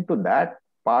appealing to that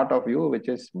part of you which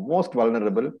is most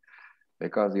vulnerable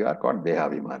because you are called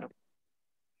Dehavimanam.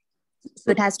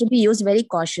 So it has to be used very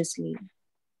cautiously.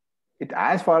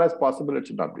 As far as possible, it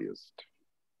should not be used.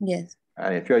 Yes.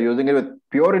 And if you are using it with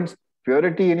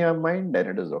purity in your mind, then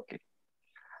it is okay.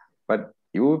 But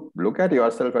you look at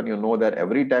yourself and you know that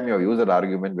every time you have used an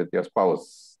argument with your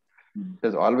spouse, it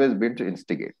has always been to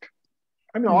instigate.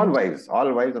 I mean, all wives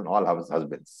and all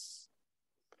husbands.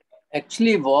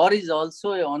 Actually, war is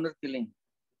also a honor killing.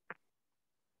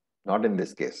 Not in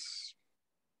this case.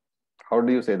 How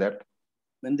do you say that?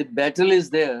 When the battle is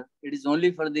there, it is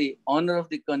only for the honor of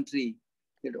the country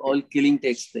that all killing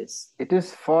takes place. It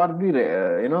is for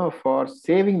the, for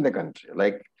saving the country.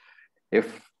 Like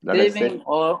if, saving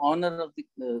or honor of the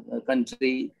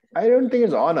country. I don't think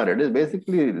it's honor. It is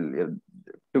basically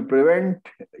to prevent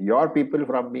your people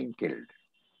from being killed.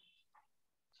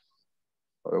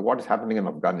 What is happening in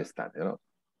Afghanistan,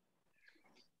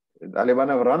 The Taliban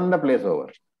have run the place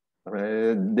over. I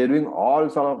mean, they're doing all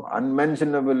sort of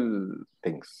unmentionable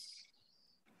things.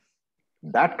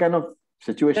 That kind of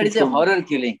situation. That is a horror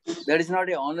killing. That is not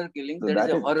a honor killing. So that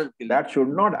is a horror killing. That should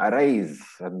not arise.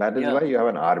 And that is why you have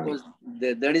an army.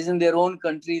 Because that is in their own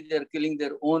country. They are killing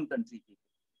their own country people.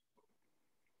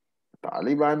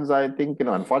 Taliban's, I think,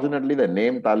 unfortunately, the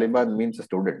name Taliban means a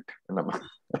student.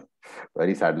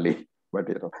 Very sadly. But,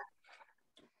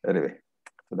 anyway.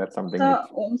 So that's something.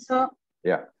 So,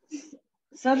 yeah.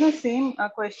 So the same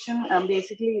question,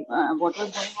 basically what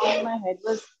was going on in my head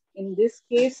was, in this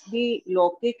case, the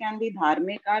Lokik and the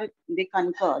Dharmik they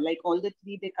concur, like all the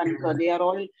three they concur, they are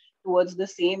all towards the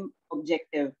same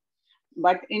objective.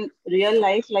 But in real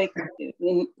life, like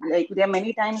there are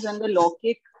many times when the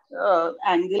Lokik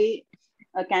angle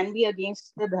can be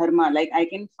against the Dharma. Like I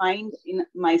can find in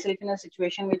myself in a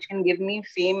situation which can give me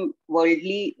fame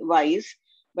worldly wise,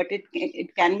 but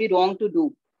it can be wrong to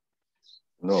do.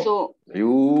 No, so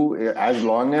you, as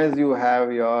long as you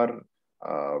have your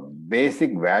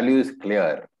basic values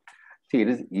clear, see, it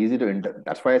is easy to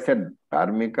that's why I said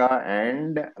Dharmika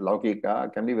and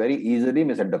Laukika can be very easily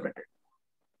misinterpreted.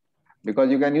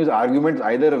 Because you can use arguments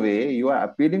either way. You are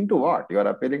appealing to what? You are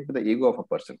appealing to the ego of a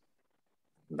person.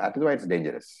 That is why it's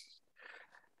dangerous.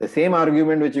 The same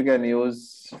argument which you can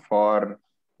use for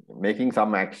making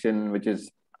some action which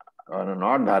is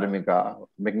not Dharmika,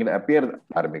 making it appear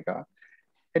Dharmika,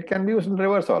 it can be used in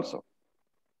reverse also.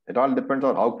 It all depends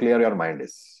on how clear your mind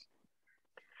is.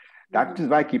 That is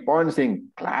why I keep on saying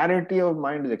clarity of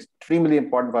mind is extremely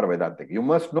important for Vedantic. You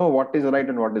must know what is right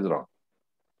and what is wrong.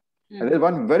 And there is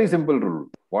one very simple rule.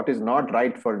 What is not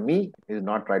right for me is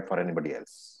not right for anybody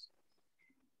else.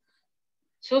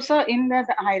 So, sir, in that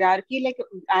hierarchy, like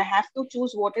I have to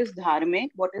choose what is dharmic,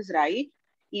 what is right,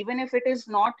 even if it is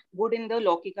not good in the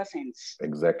Laukika sense.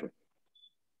 Exactly.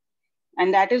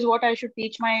 And that is what I should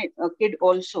teach my kid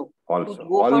also. Also,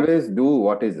 always do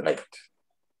what is right.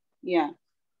 Yeah.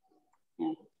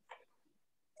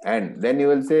 And then you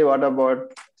will say, what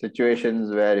about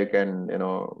situations where you can,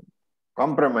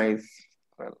 compromise?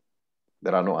 Well,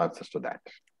 there are no answers to that.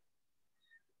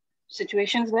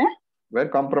 Situations where? Where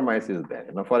compromise is there.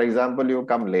 For example, you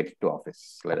come late to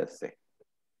office, let us say.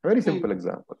 Very simple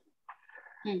example.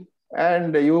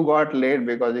 And you got late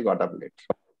because you got up late.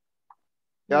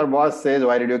 Your boss says,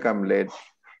 why did you come late?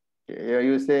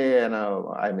 You say,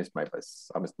 I missed my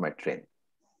bus, I missed my train.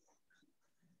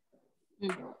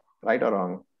 Right or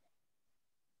wrong?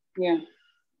 Yeah.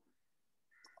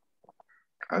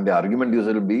 And the argument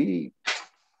usually will be,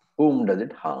 whom does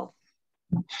it harm?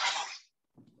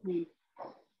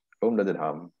 Whom does it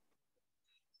harm?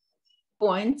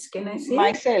 Points, can I say?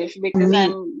 Myself, because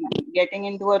I'm getting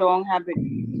into a wrong habit.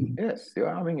 Yes,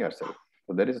 you're harming yourself.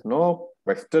 So there is no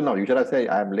question of, you should have said,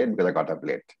 I am late because I got up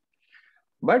late.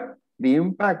 But the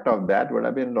impact of that would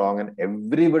have been wrong, and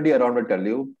everybody around will tell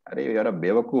you, you're a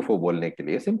bewakoof for bolne ke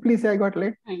liye. Simply say, I got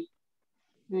late.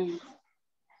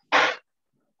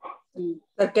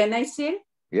 So can I say?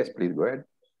 Yes, please go ahead.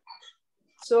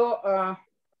 So,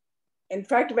 in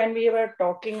fact, when we were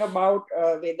talking about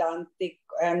Vedantic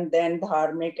and then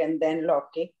Dharmic and then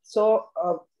Laukik, so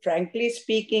frankly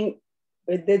speaking,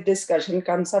 with this discussion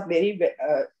comes up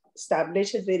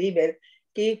establishes very well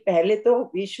कि पहले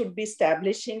तो we should be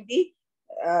establishing the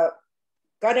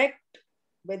correct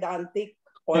Vedantic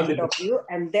point of view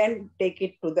and then take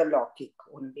it to the Laukik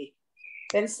only.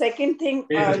 Then second thing,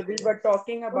 we were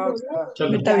talking about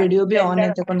video भी on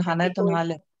है तो कौन नहाना है तो नहा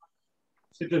ले.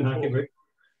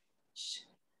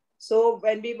 So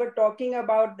when we were talking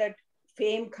about that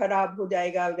fame kharab ho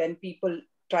jayega, when people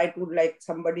try to, like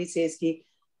somebody says ki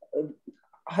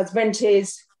husband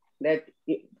says that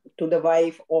to the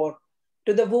wife or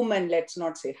to the woman, let's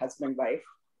not say husband wife,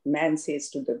 man says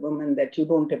to the woman that you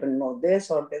don't even know this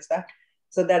or this that.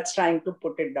 So that's trying to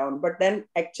put it down. But then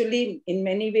actually in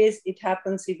many ways it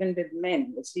happens even with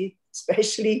men, you see,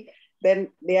 especially then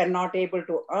they are not able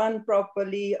to earn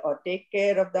properly or take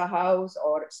care of the house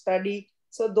or study.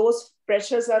 So those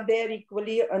pressures are there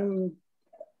equally on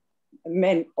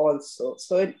men also.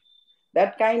 So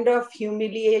that kind of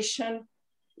humiliation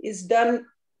is done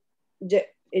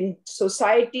in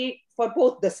society for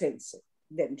both the senses,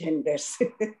 the genders.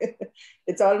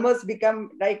 It's almost become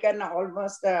like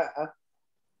almost a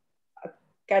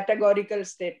categorical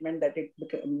statement that it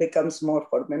becomes more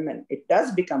for women. It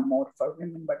does become more for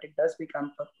women, but it does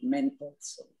become for men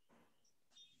also.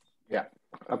 Yeah.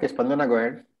 Okay, Spandana, go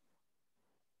ahead.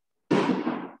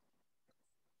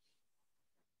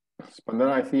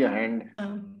 Spandana, I see a hand.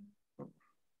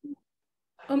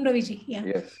 Raviji, yeah.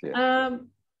 Yes.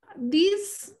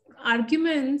 These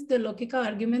arguments, the Laukika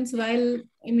arguments, while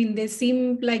they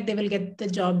seem like they will get the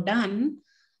job done,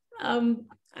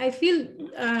 I feel,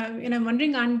 I'm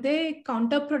wondering, aren't they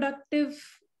counterproductive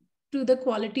to the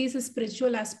qualities a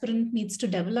spiritual aspirant needs to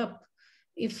develop?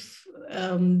 If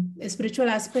a spiritual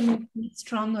aspirant needs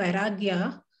strong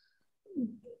vairagya,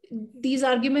 these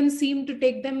arguments seem to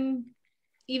take them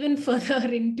even further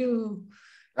into...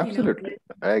 Absolutely.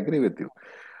 I agree with you.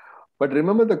 But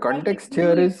remember, the context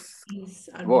here is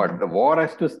what? The war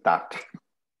has to start.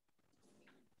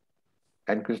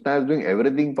 And Krishna is doing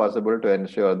everything possible to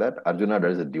ensure that Arjuna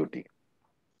does his duty.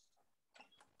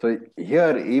 So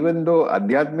here, even though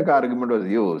Adhyatmika argument was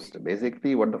used,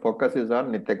 basically what the focus is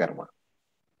on Nitya Karma.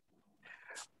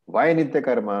 Why Nitya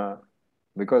Karma?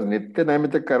 Because Nitya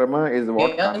Naimita Karma is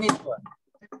what...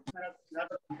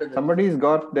 Somebody's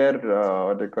got their,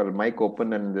 what they call, mic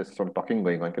open and there's some talking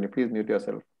going on. Can you please mute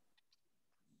yourself?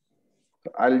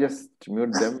 So I'll just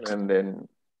mute them and then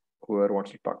whoever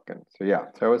wants to talk can. So yeah,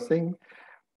 so I was saying,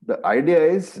 the idea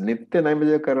is Nitya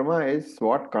Naimita Karma is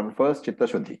what confers Chitta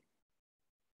Shuddhi,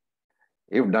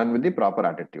 if done with the proper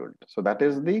attitude. So that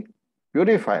is the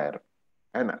purifier.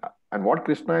 And what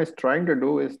Krishna is trying to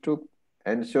do is to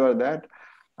ensure that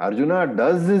Arjuna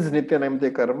does his Nitya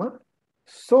Naimita Karma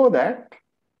so that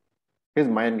his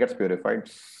mind gets purified,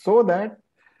 so that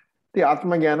the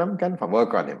Atma Jnanam can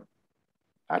work on him.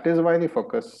 That is why the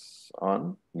focus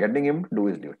on getting him to do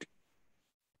his duty.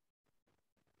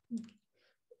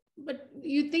 But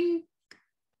you think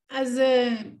as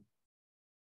a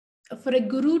for a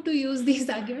guru to use these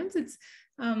arguments, it's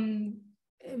a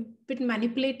bit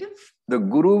manipulative. The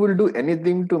guru will do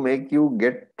anything to make you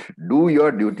do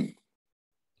your duty.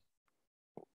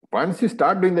 Once you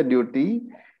start doing the duty,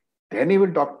 then he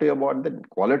will talk to you about the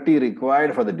quality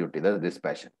required for the duty. That's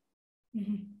dispassion.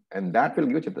 And that will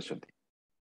give you Chitta Shuddhi.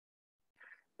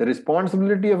 The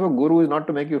responsibility of a guru is not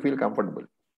to make you feel comfortable.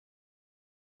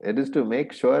 It is to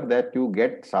make sure that you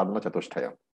get sadhana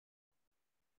chatushtaya.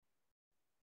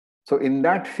 So in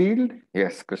that field,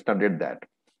 yes, Krishna did that.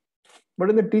 But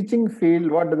in the teaching field,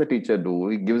 what does the teacher do?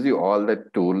 He gives you all the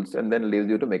tools and then leaves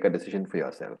you to make a decision for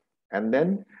yourself. And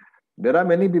then there are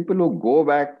many people who go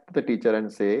back to the teacher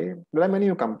and say, there are many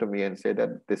who come to me and say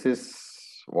that this is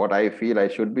what I feel I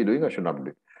should be doing or should not be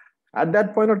doing. At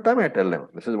that point of time, I tell them,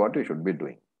 this is what you should be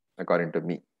doing. According to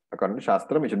me, according to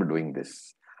Shastra, we should be doing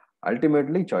this.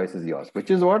 Ultimately, choice is yours, which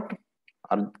is what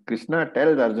Krishna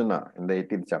tells Arjuna in the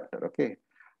 18th chapter. Okay,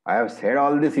 I have said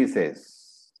all this, he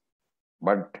says,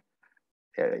 but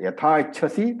yatha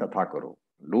ichhasi tatha karo.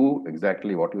 Do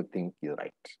exactly what you think is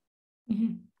right.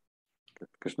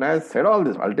 Krishna has said all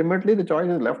this. Ultimately, the choice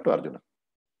is left to Arjuna,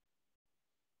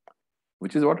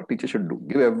 which is what a teacher should do.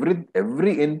 Give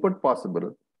every input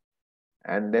possible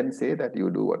and then say that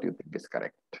you do what you think is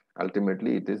correct.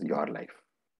 Ultimately, it is your life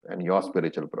and your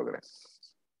spiritual progress.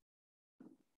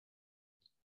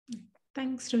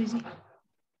 Thanks, Ravi.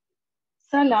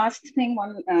 So last thing,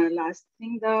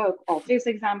 the office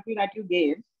example that you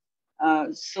gave.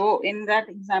 So in that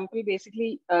example,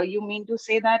 basically, you mean to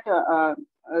say that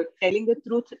telling the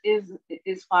truth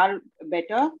is far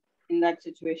better in that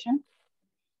situation?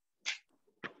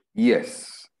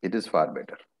 Yes, it is far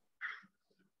better.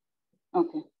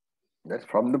 Okay. That's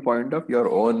from the point of your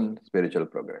own spiritual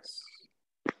progress.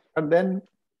 But then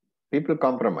people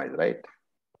compromise, right?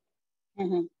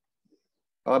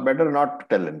 Or better not to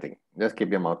tell anything. Just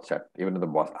keep your mouth shut, even if the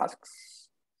boss asks.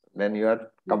 Then you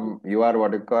are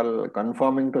what you call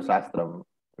conforming to Shastram,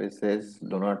 which says,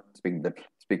 do not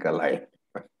speak a lie.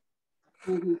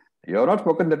 You have not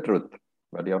spoken the truth,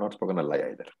 but you have not spoken a lie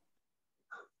either.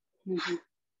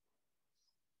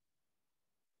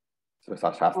 So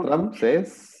Shastram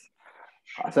says,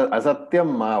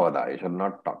 asatyam ma vada, you should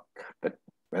not talk. That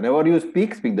whenever you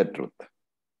speak the truth.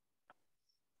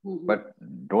 But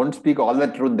don't speak all the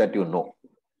truth that you know.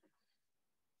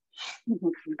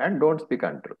 And don't speak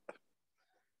untruth.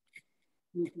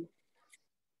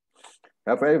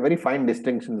 There are very fine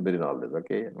distinctions between all this,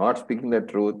 okay? Not speaking the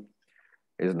truth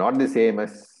is not the same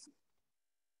as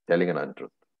telling an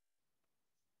untruth.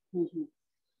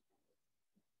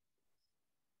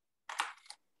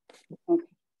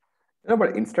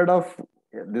 But instead of,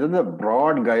 these are the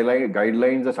broad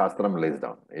guidelines the Shastram lays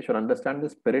down. You should understand the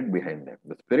spirit behind them.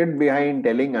 The spirit behind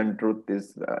telling untruth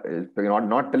is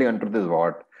not telling untruth is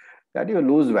what? That you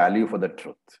lose value for the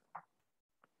truth.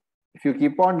 If you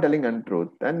keep on telling untruth,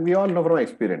 and we all know from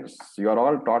experience, you are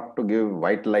all taught to give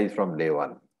white lies from day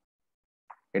one.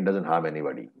 It doesn't harm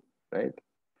anybody, right?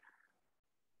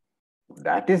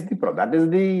 That is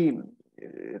the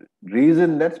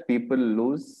reason that people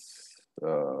lose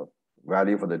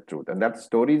value for the truth. And that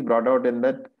story is brought out in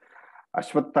that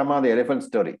Ashwatthama, the elephant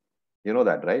story. You know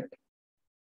that, right?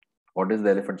 What is the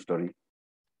elephant story?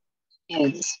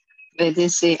 Yes, where they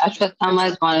say Ashwatthama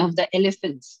is one of the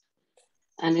elephants.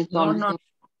 And it's also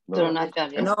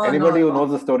Dronacharya. Anybody who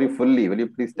knows the story fully, will you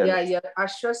please tell us? Yeah.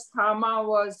 Ashwatthama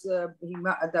was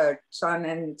the son,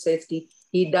 and it says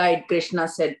he died. Krishna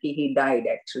said he died,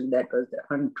 actually. That was the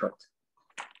untruth.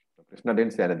 Krishna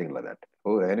didn't say anything like that.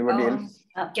 Oh, anybody else?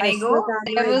 Can I go?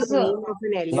 There was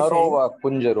Narova,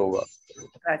 Kunjarova.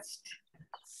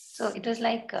 So it was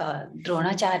like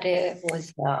Dronacharya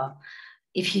was,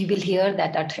 if he will hear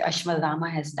that Ashwatthama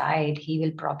has died, he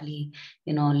will probably,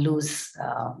 lose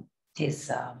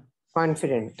his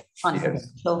confidence. Yes.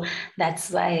 So that's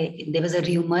why there was a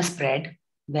rumor spread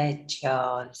which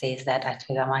says that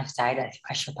Ashwatthama has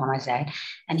died,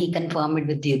 and he confirmed it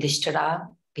with Yudhishthira,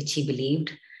 which he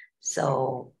believed.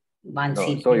 So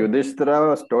Yudhishthira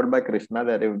was told by Krishna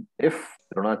that if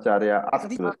Dronacharya asks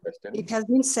this question, it has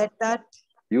been said that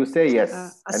you say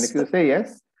yes. And if you say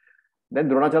yes, then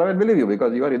Dronacharya will believe you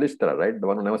because you are Yudhishthira, right? The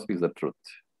one who never speaks the truth.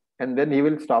 And then he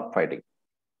will stop fighting.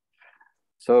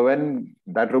 So when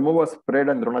that rumor was spread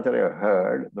and Dronacharya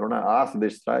heard, Drona asked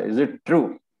Yudhishthira, is it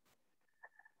true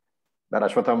that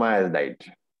Ashwatthama has died?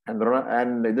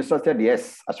 And Yudhishthira said,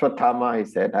 yes, Ashwatthama, he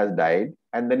said, has died.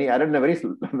 And then he added in a very,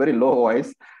 very low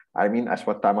voice, I mean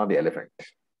Ashwatthama the elephant.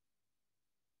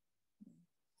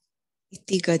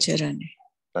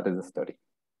 That is the story.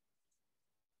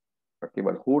 Okay,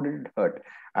 but who did it hurt?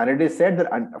 And it is said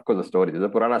that, and of course the story, this is a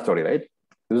Purana story, right?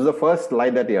 This is the first lie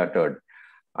that he uttered.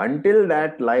 Until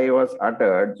that lie was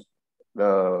uttered,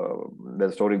 the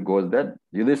story goes that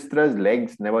Yudhishthira's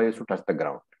legs never used to touch the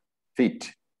ground. Feet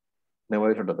never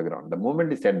used to touch the ground. The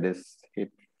moment he said this, his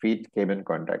feet came in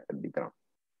contact with the ground.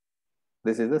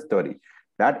 This is the story.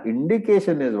 That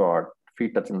indication is what?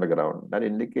 Feet touching the ground. That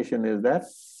indication is that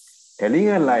telling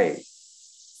a lie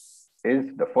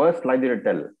is the first lie that you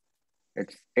tell.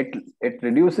 It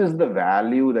reduces the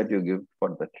value that you give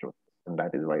for the truth. And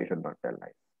that is why you should not tell lies.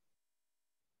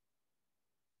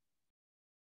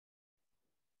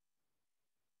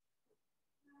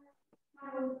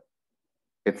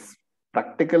 It's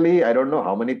practically, I don't know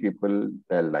how many people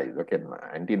tell lies. Okay,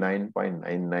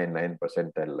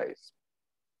 99.999% tell lies.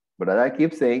 But as I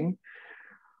keep saying,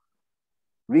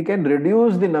 we can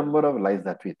reduce the number of lies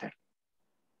that we tell.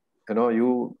 You know,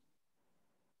 you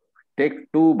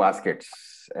take 2 baskets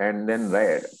and then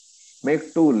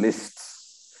make 2 lists.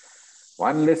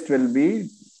 One list will be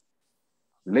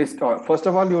or first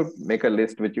of all, you make a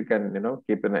list which you can,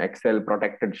 keep in an Excel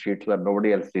protected sheet so that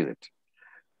nobody else sees it.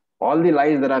 All the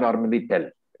lies that I normally tell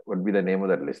would be the name of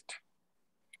that list.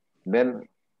 Then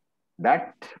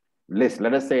that list,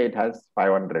 let us say it has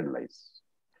 500 lies.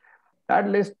 That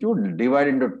list you divide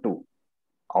into 2.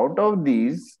 Out of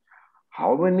these,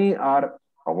 how many are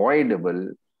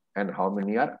avoidable and how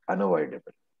many are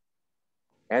unavoidable?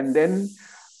 And then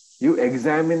you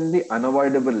examine the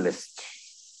unavoidable list.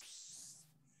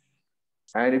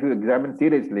 And if you examine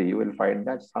seriously, you will find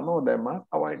that some of them are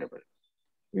avoidable.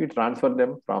 You transfer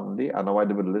them from the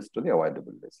unavoidable list to the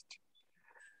avoidable list.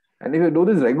 And if you do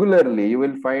this regularly, you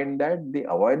will find that the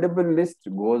avoidable list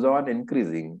goes on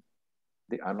increasing.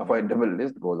 The unavoidable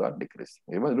list goes on decreasing.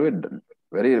 You must do it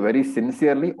very, very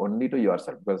sincerely only to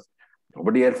yourself because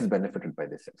nobody else is benefited by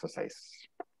this exercise.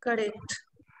 Correct.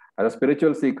 As a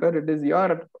spiritual seeker, it is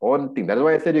your own thing. That's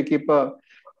why I said you keep a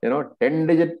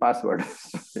 10-digit password.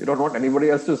 You don't want anybody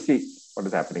else to see what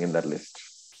is happening in that list.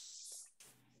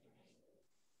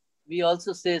 We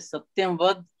also say Satyam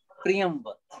Vad, Priyam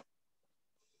Vad.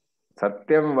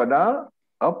 Satyam Vada,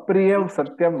 Apriyam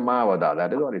Satyam Ma Vada.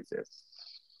 That is what it says.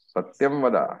 Satyam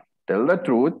Vada. Tell the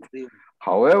truth.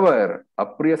 However,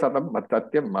 Apriya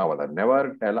Satyam Ma Vada.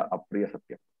 Never tell a Apriya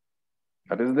Satyam.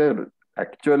 That is the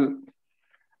actual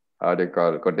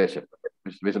quotation,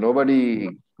 which nobody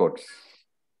quotes.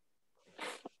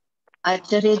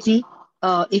 Acharya ji,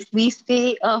 if we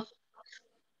say a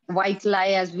white lie,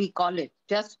 as we call it,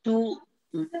 just to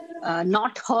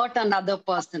not hurt another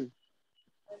person,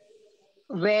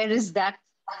 where is that?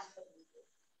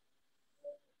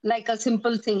 Like a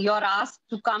simple thing, you're asked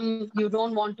to come, you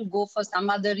don't want to go for some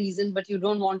other reason, but you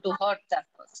don't want to hurt that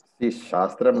person. See,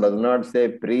 Shastram does not say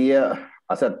Priya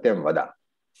Asatyam Vada.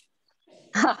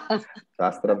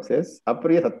 Shastram says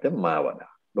Apriya Satyam Ma Vada.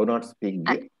 Do not speak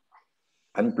the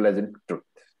unpleasant truth.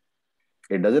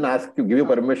 It doesn't ask to give you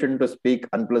permission to speak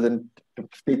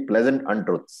pleasant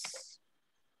untruths.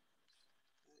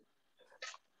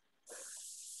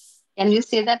 Can you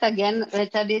say that again,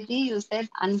 Acharya ji? You said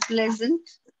unpleasant.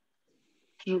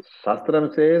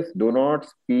 Shastram says, do not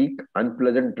speak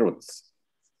unpleasant truths.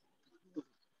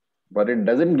 But it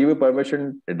doesn't give you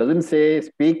permission. It doesn't say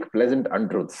speak pleasant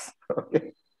untruths.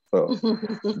 Okay. So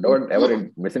don't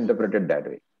ever misinterpret it that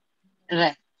way.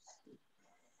 Right.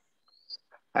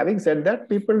 Having said that,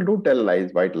 people do tell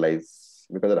lies, white lies,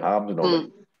 because it harms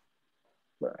nobody.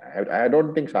 I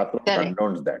don't think Shastra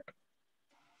condones that.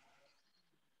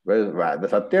 Well, the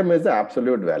Satyam is the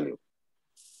absolute value.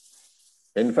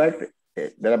 In fact,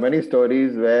 there are many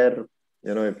stories where,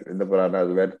 in the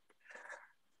Puranas, where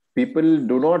people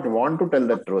do not want to tell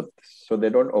the truth, so they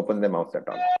don't open their mouths at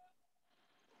all.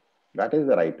 That is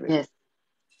the right way. Yes.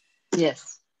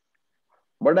 Yes.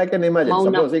 But I can imagine,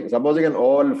 supposing an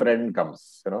old friend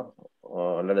comes,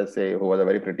 let us say, who was a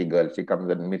very pretty girl, she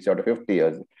comes and meets you after 50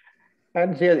 years,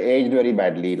 and she has aged very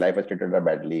badly, life has treated her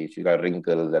badly, she's got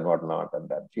wrinkles and whatnot, and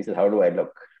that. She says, how do I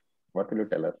look? What will you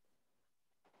tell her?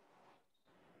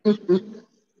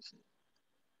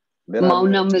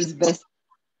 Maunam is best.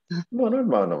 No, not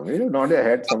Maunam. You nod your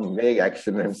head some vague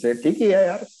action and say, "Theek hai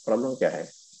yaar, problem kya hai?"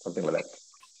 Something like that.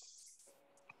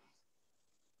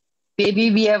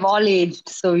 Maybe we have all aged,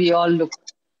 so we all look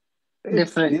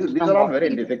different. These are all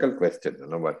very difficult questions,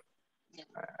 but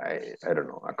I don't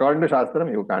know. According to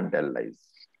Shastram, you can't tell lies,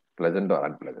 pleasant or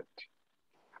unpleasant.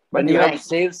 But you have to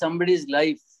save somebody's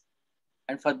life,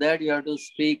 and for that you have to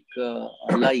speak a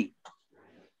lie.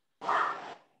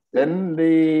 Then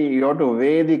you have to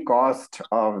weigh the cost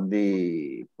of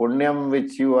the punyam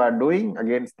which you are doing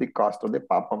against the cost of the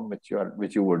papam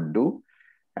which you would do,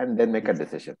 and then make a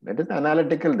decision. It is an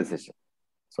analytical decision.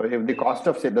 So if the cost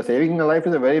of the saving a life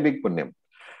is a very big punyam.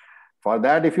 For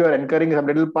that, if you are incurring some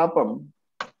little papam,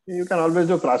 you can always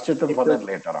do prashchitam for that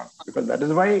later on. Because that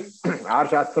is why our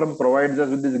Shastram provides us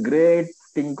with this great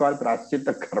thing called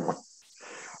prashchitta karma.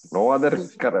 No other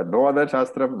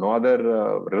Shastram, no other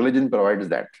religion provides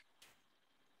that.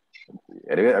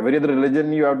 Every other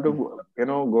religion, you have to,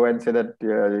 go and say that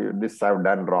this I've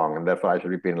done wrong and therefore I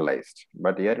should be penalized.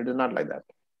 But here it is not like that.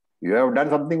 You have done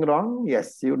something wrong,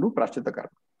 yes, you do prashchitta karma.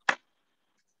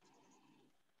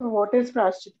 So what is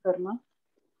prashchitta karma?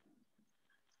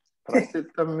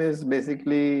 Prashchittam is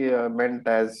basically meant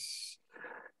as,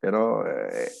 to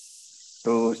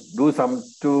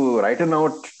write a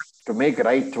note to make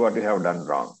right what you have done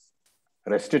wrong.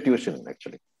 Restitution,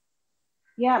 actually.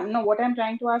 Yeah, no, what I'm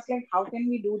trying to ask, like, how can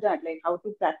we do that? Like, how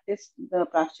to practice the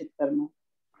prashchitta karma?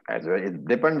 As well, it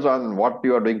depends on what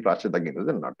you are doing prashchitta against, is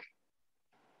it not?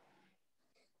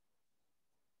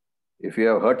 If you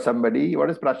have hurt somebody,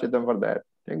 what is prashchittam for that?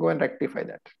 You go and rectify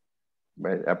that.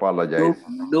 Apologize.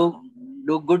 Do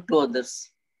good to others.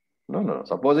 No.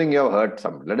 Supposing you have hurt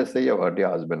some, let us say you have hurt your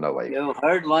husband or wife. You have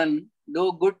hurt one,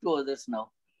 do good to others now.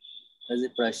 As a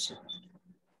prashchitta.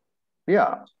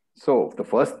 Yeah. So the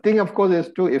first thing, of course,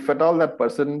 is to, if at all that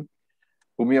person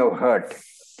whom you have hurt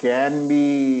can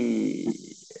be,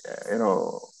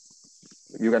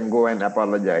 you can go and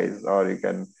apologize, or you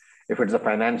can, if it's a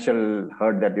financial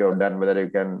hurt that you have done, whether you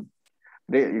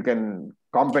can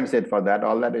compensate for that,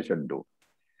 all that you should do.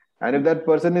 And if that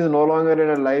person is no longer in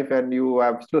a life and you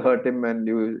have still hurt him and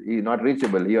he is not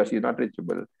reachable, he or she is not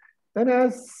reachable, then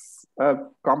as a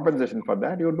compensation for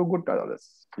that, you do good to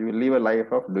others. You will live a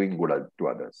life of doing good to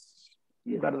others.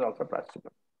 That is also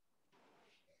prashchitta.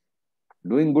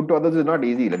 Doing good to others is not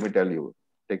easy, let me tell you.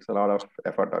 It takes a lot of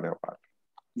effort on your part.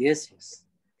 Yes.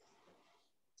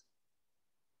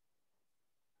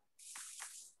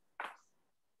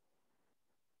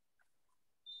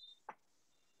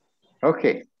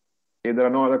 Okay. If there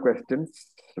are no other questions,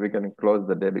 we can close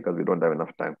the day because we don't have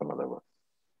enough time for another one.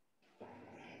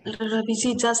 Ravi,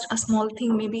 just a small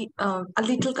thing, maybe a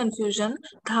little confusion.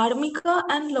 Dharmika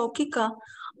and Laukika,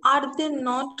 are they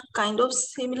not kind of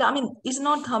similar? I mean, is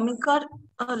not Dharmika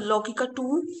Laukika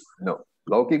too? No.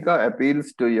 Laukika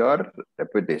appeals to your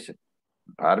reputation.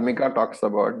 Dharmika talks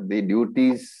about the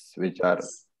duties which are,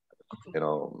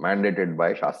 mandated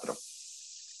by Shastra.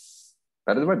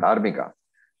 That is why Dharmika.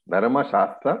 Dharma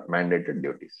Shastra mandated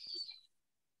duties.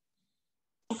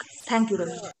 Okay. Thank you,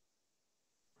 Ravi.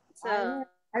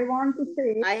 I want to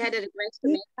say, I had a request to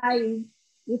make.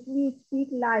 If we speak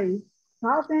lies,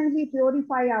 how can we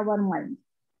purify our mind?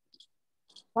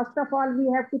 First of all,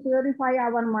 we have to purify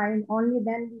our mind. Only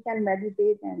then we can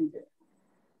meditate and.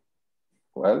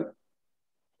 Well,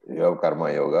 you have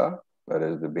karma yoga. That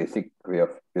is the basic way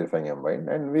of purifying your mind.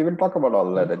 And we will talk about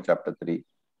all that in chapter 3.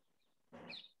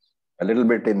 A little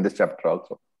bit in this chapter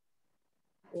also.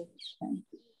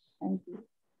 Thank you.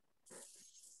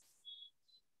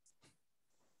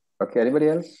 Okay, anybody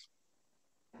else?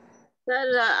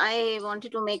 Sir, I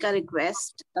wanted to make a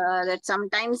request that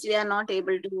sometimes we are not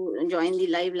able to join the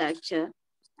live lecture.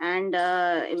 And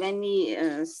when we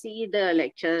see the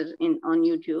lecture on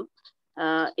YouTube,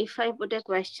 if I put a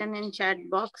question in chat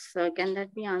box, can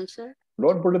that be answered?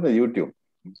 Don't put it in the YouTube.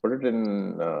 Put it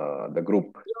in the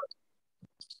group.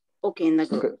 Okay, in the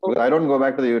group. Okay. I don't go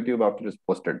back to the YouTube after it's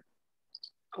posted.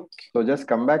 Okay. So just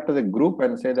come back to the group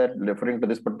and say that referring to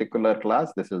this particular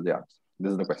class, this is the answer.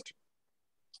 This is the question.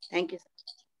 Thank you, sir.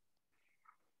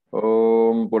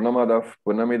 Om Purnamadav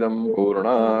Purnamidam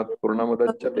Purnat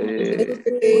Purnamudachyate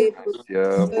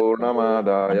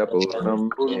Purnamadaya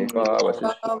Purnam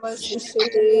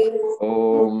Ekavasishyate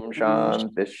Om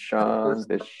Shanti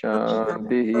Shanti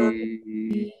Shanti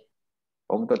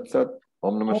Om Tat Sat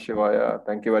Om Namah Shivaya.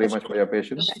 Thank you very much for your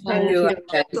patience. Thank you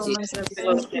So much,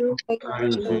 Ravi.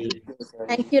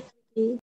 Thank you. Thank you.